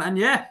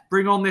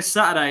 Bring on this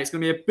Saturday. It's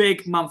going to be a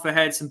big month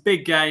ahead, some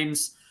big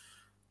games.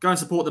 Go and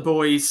support the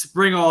boys.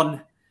 Bring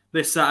on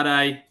this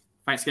Saturday.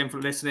 Thanks again for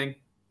listening.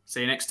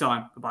 See you next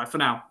time. Bye-bye for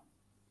now.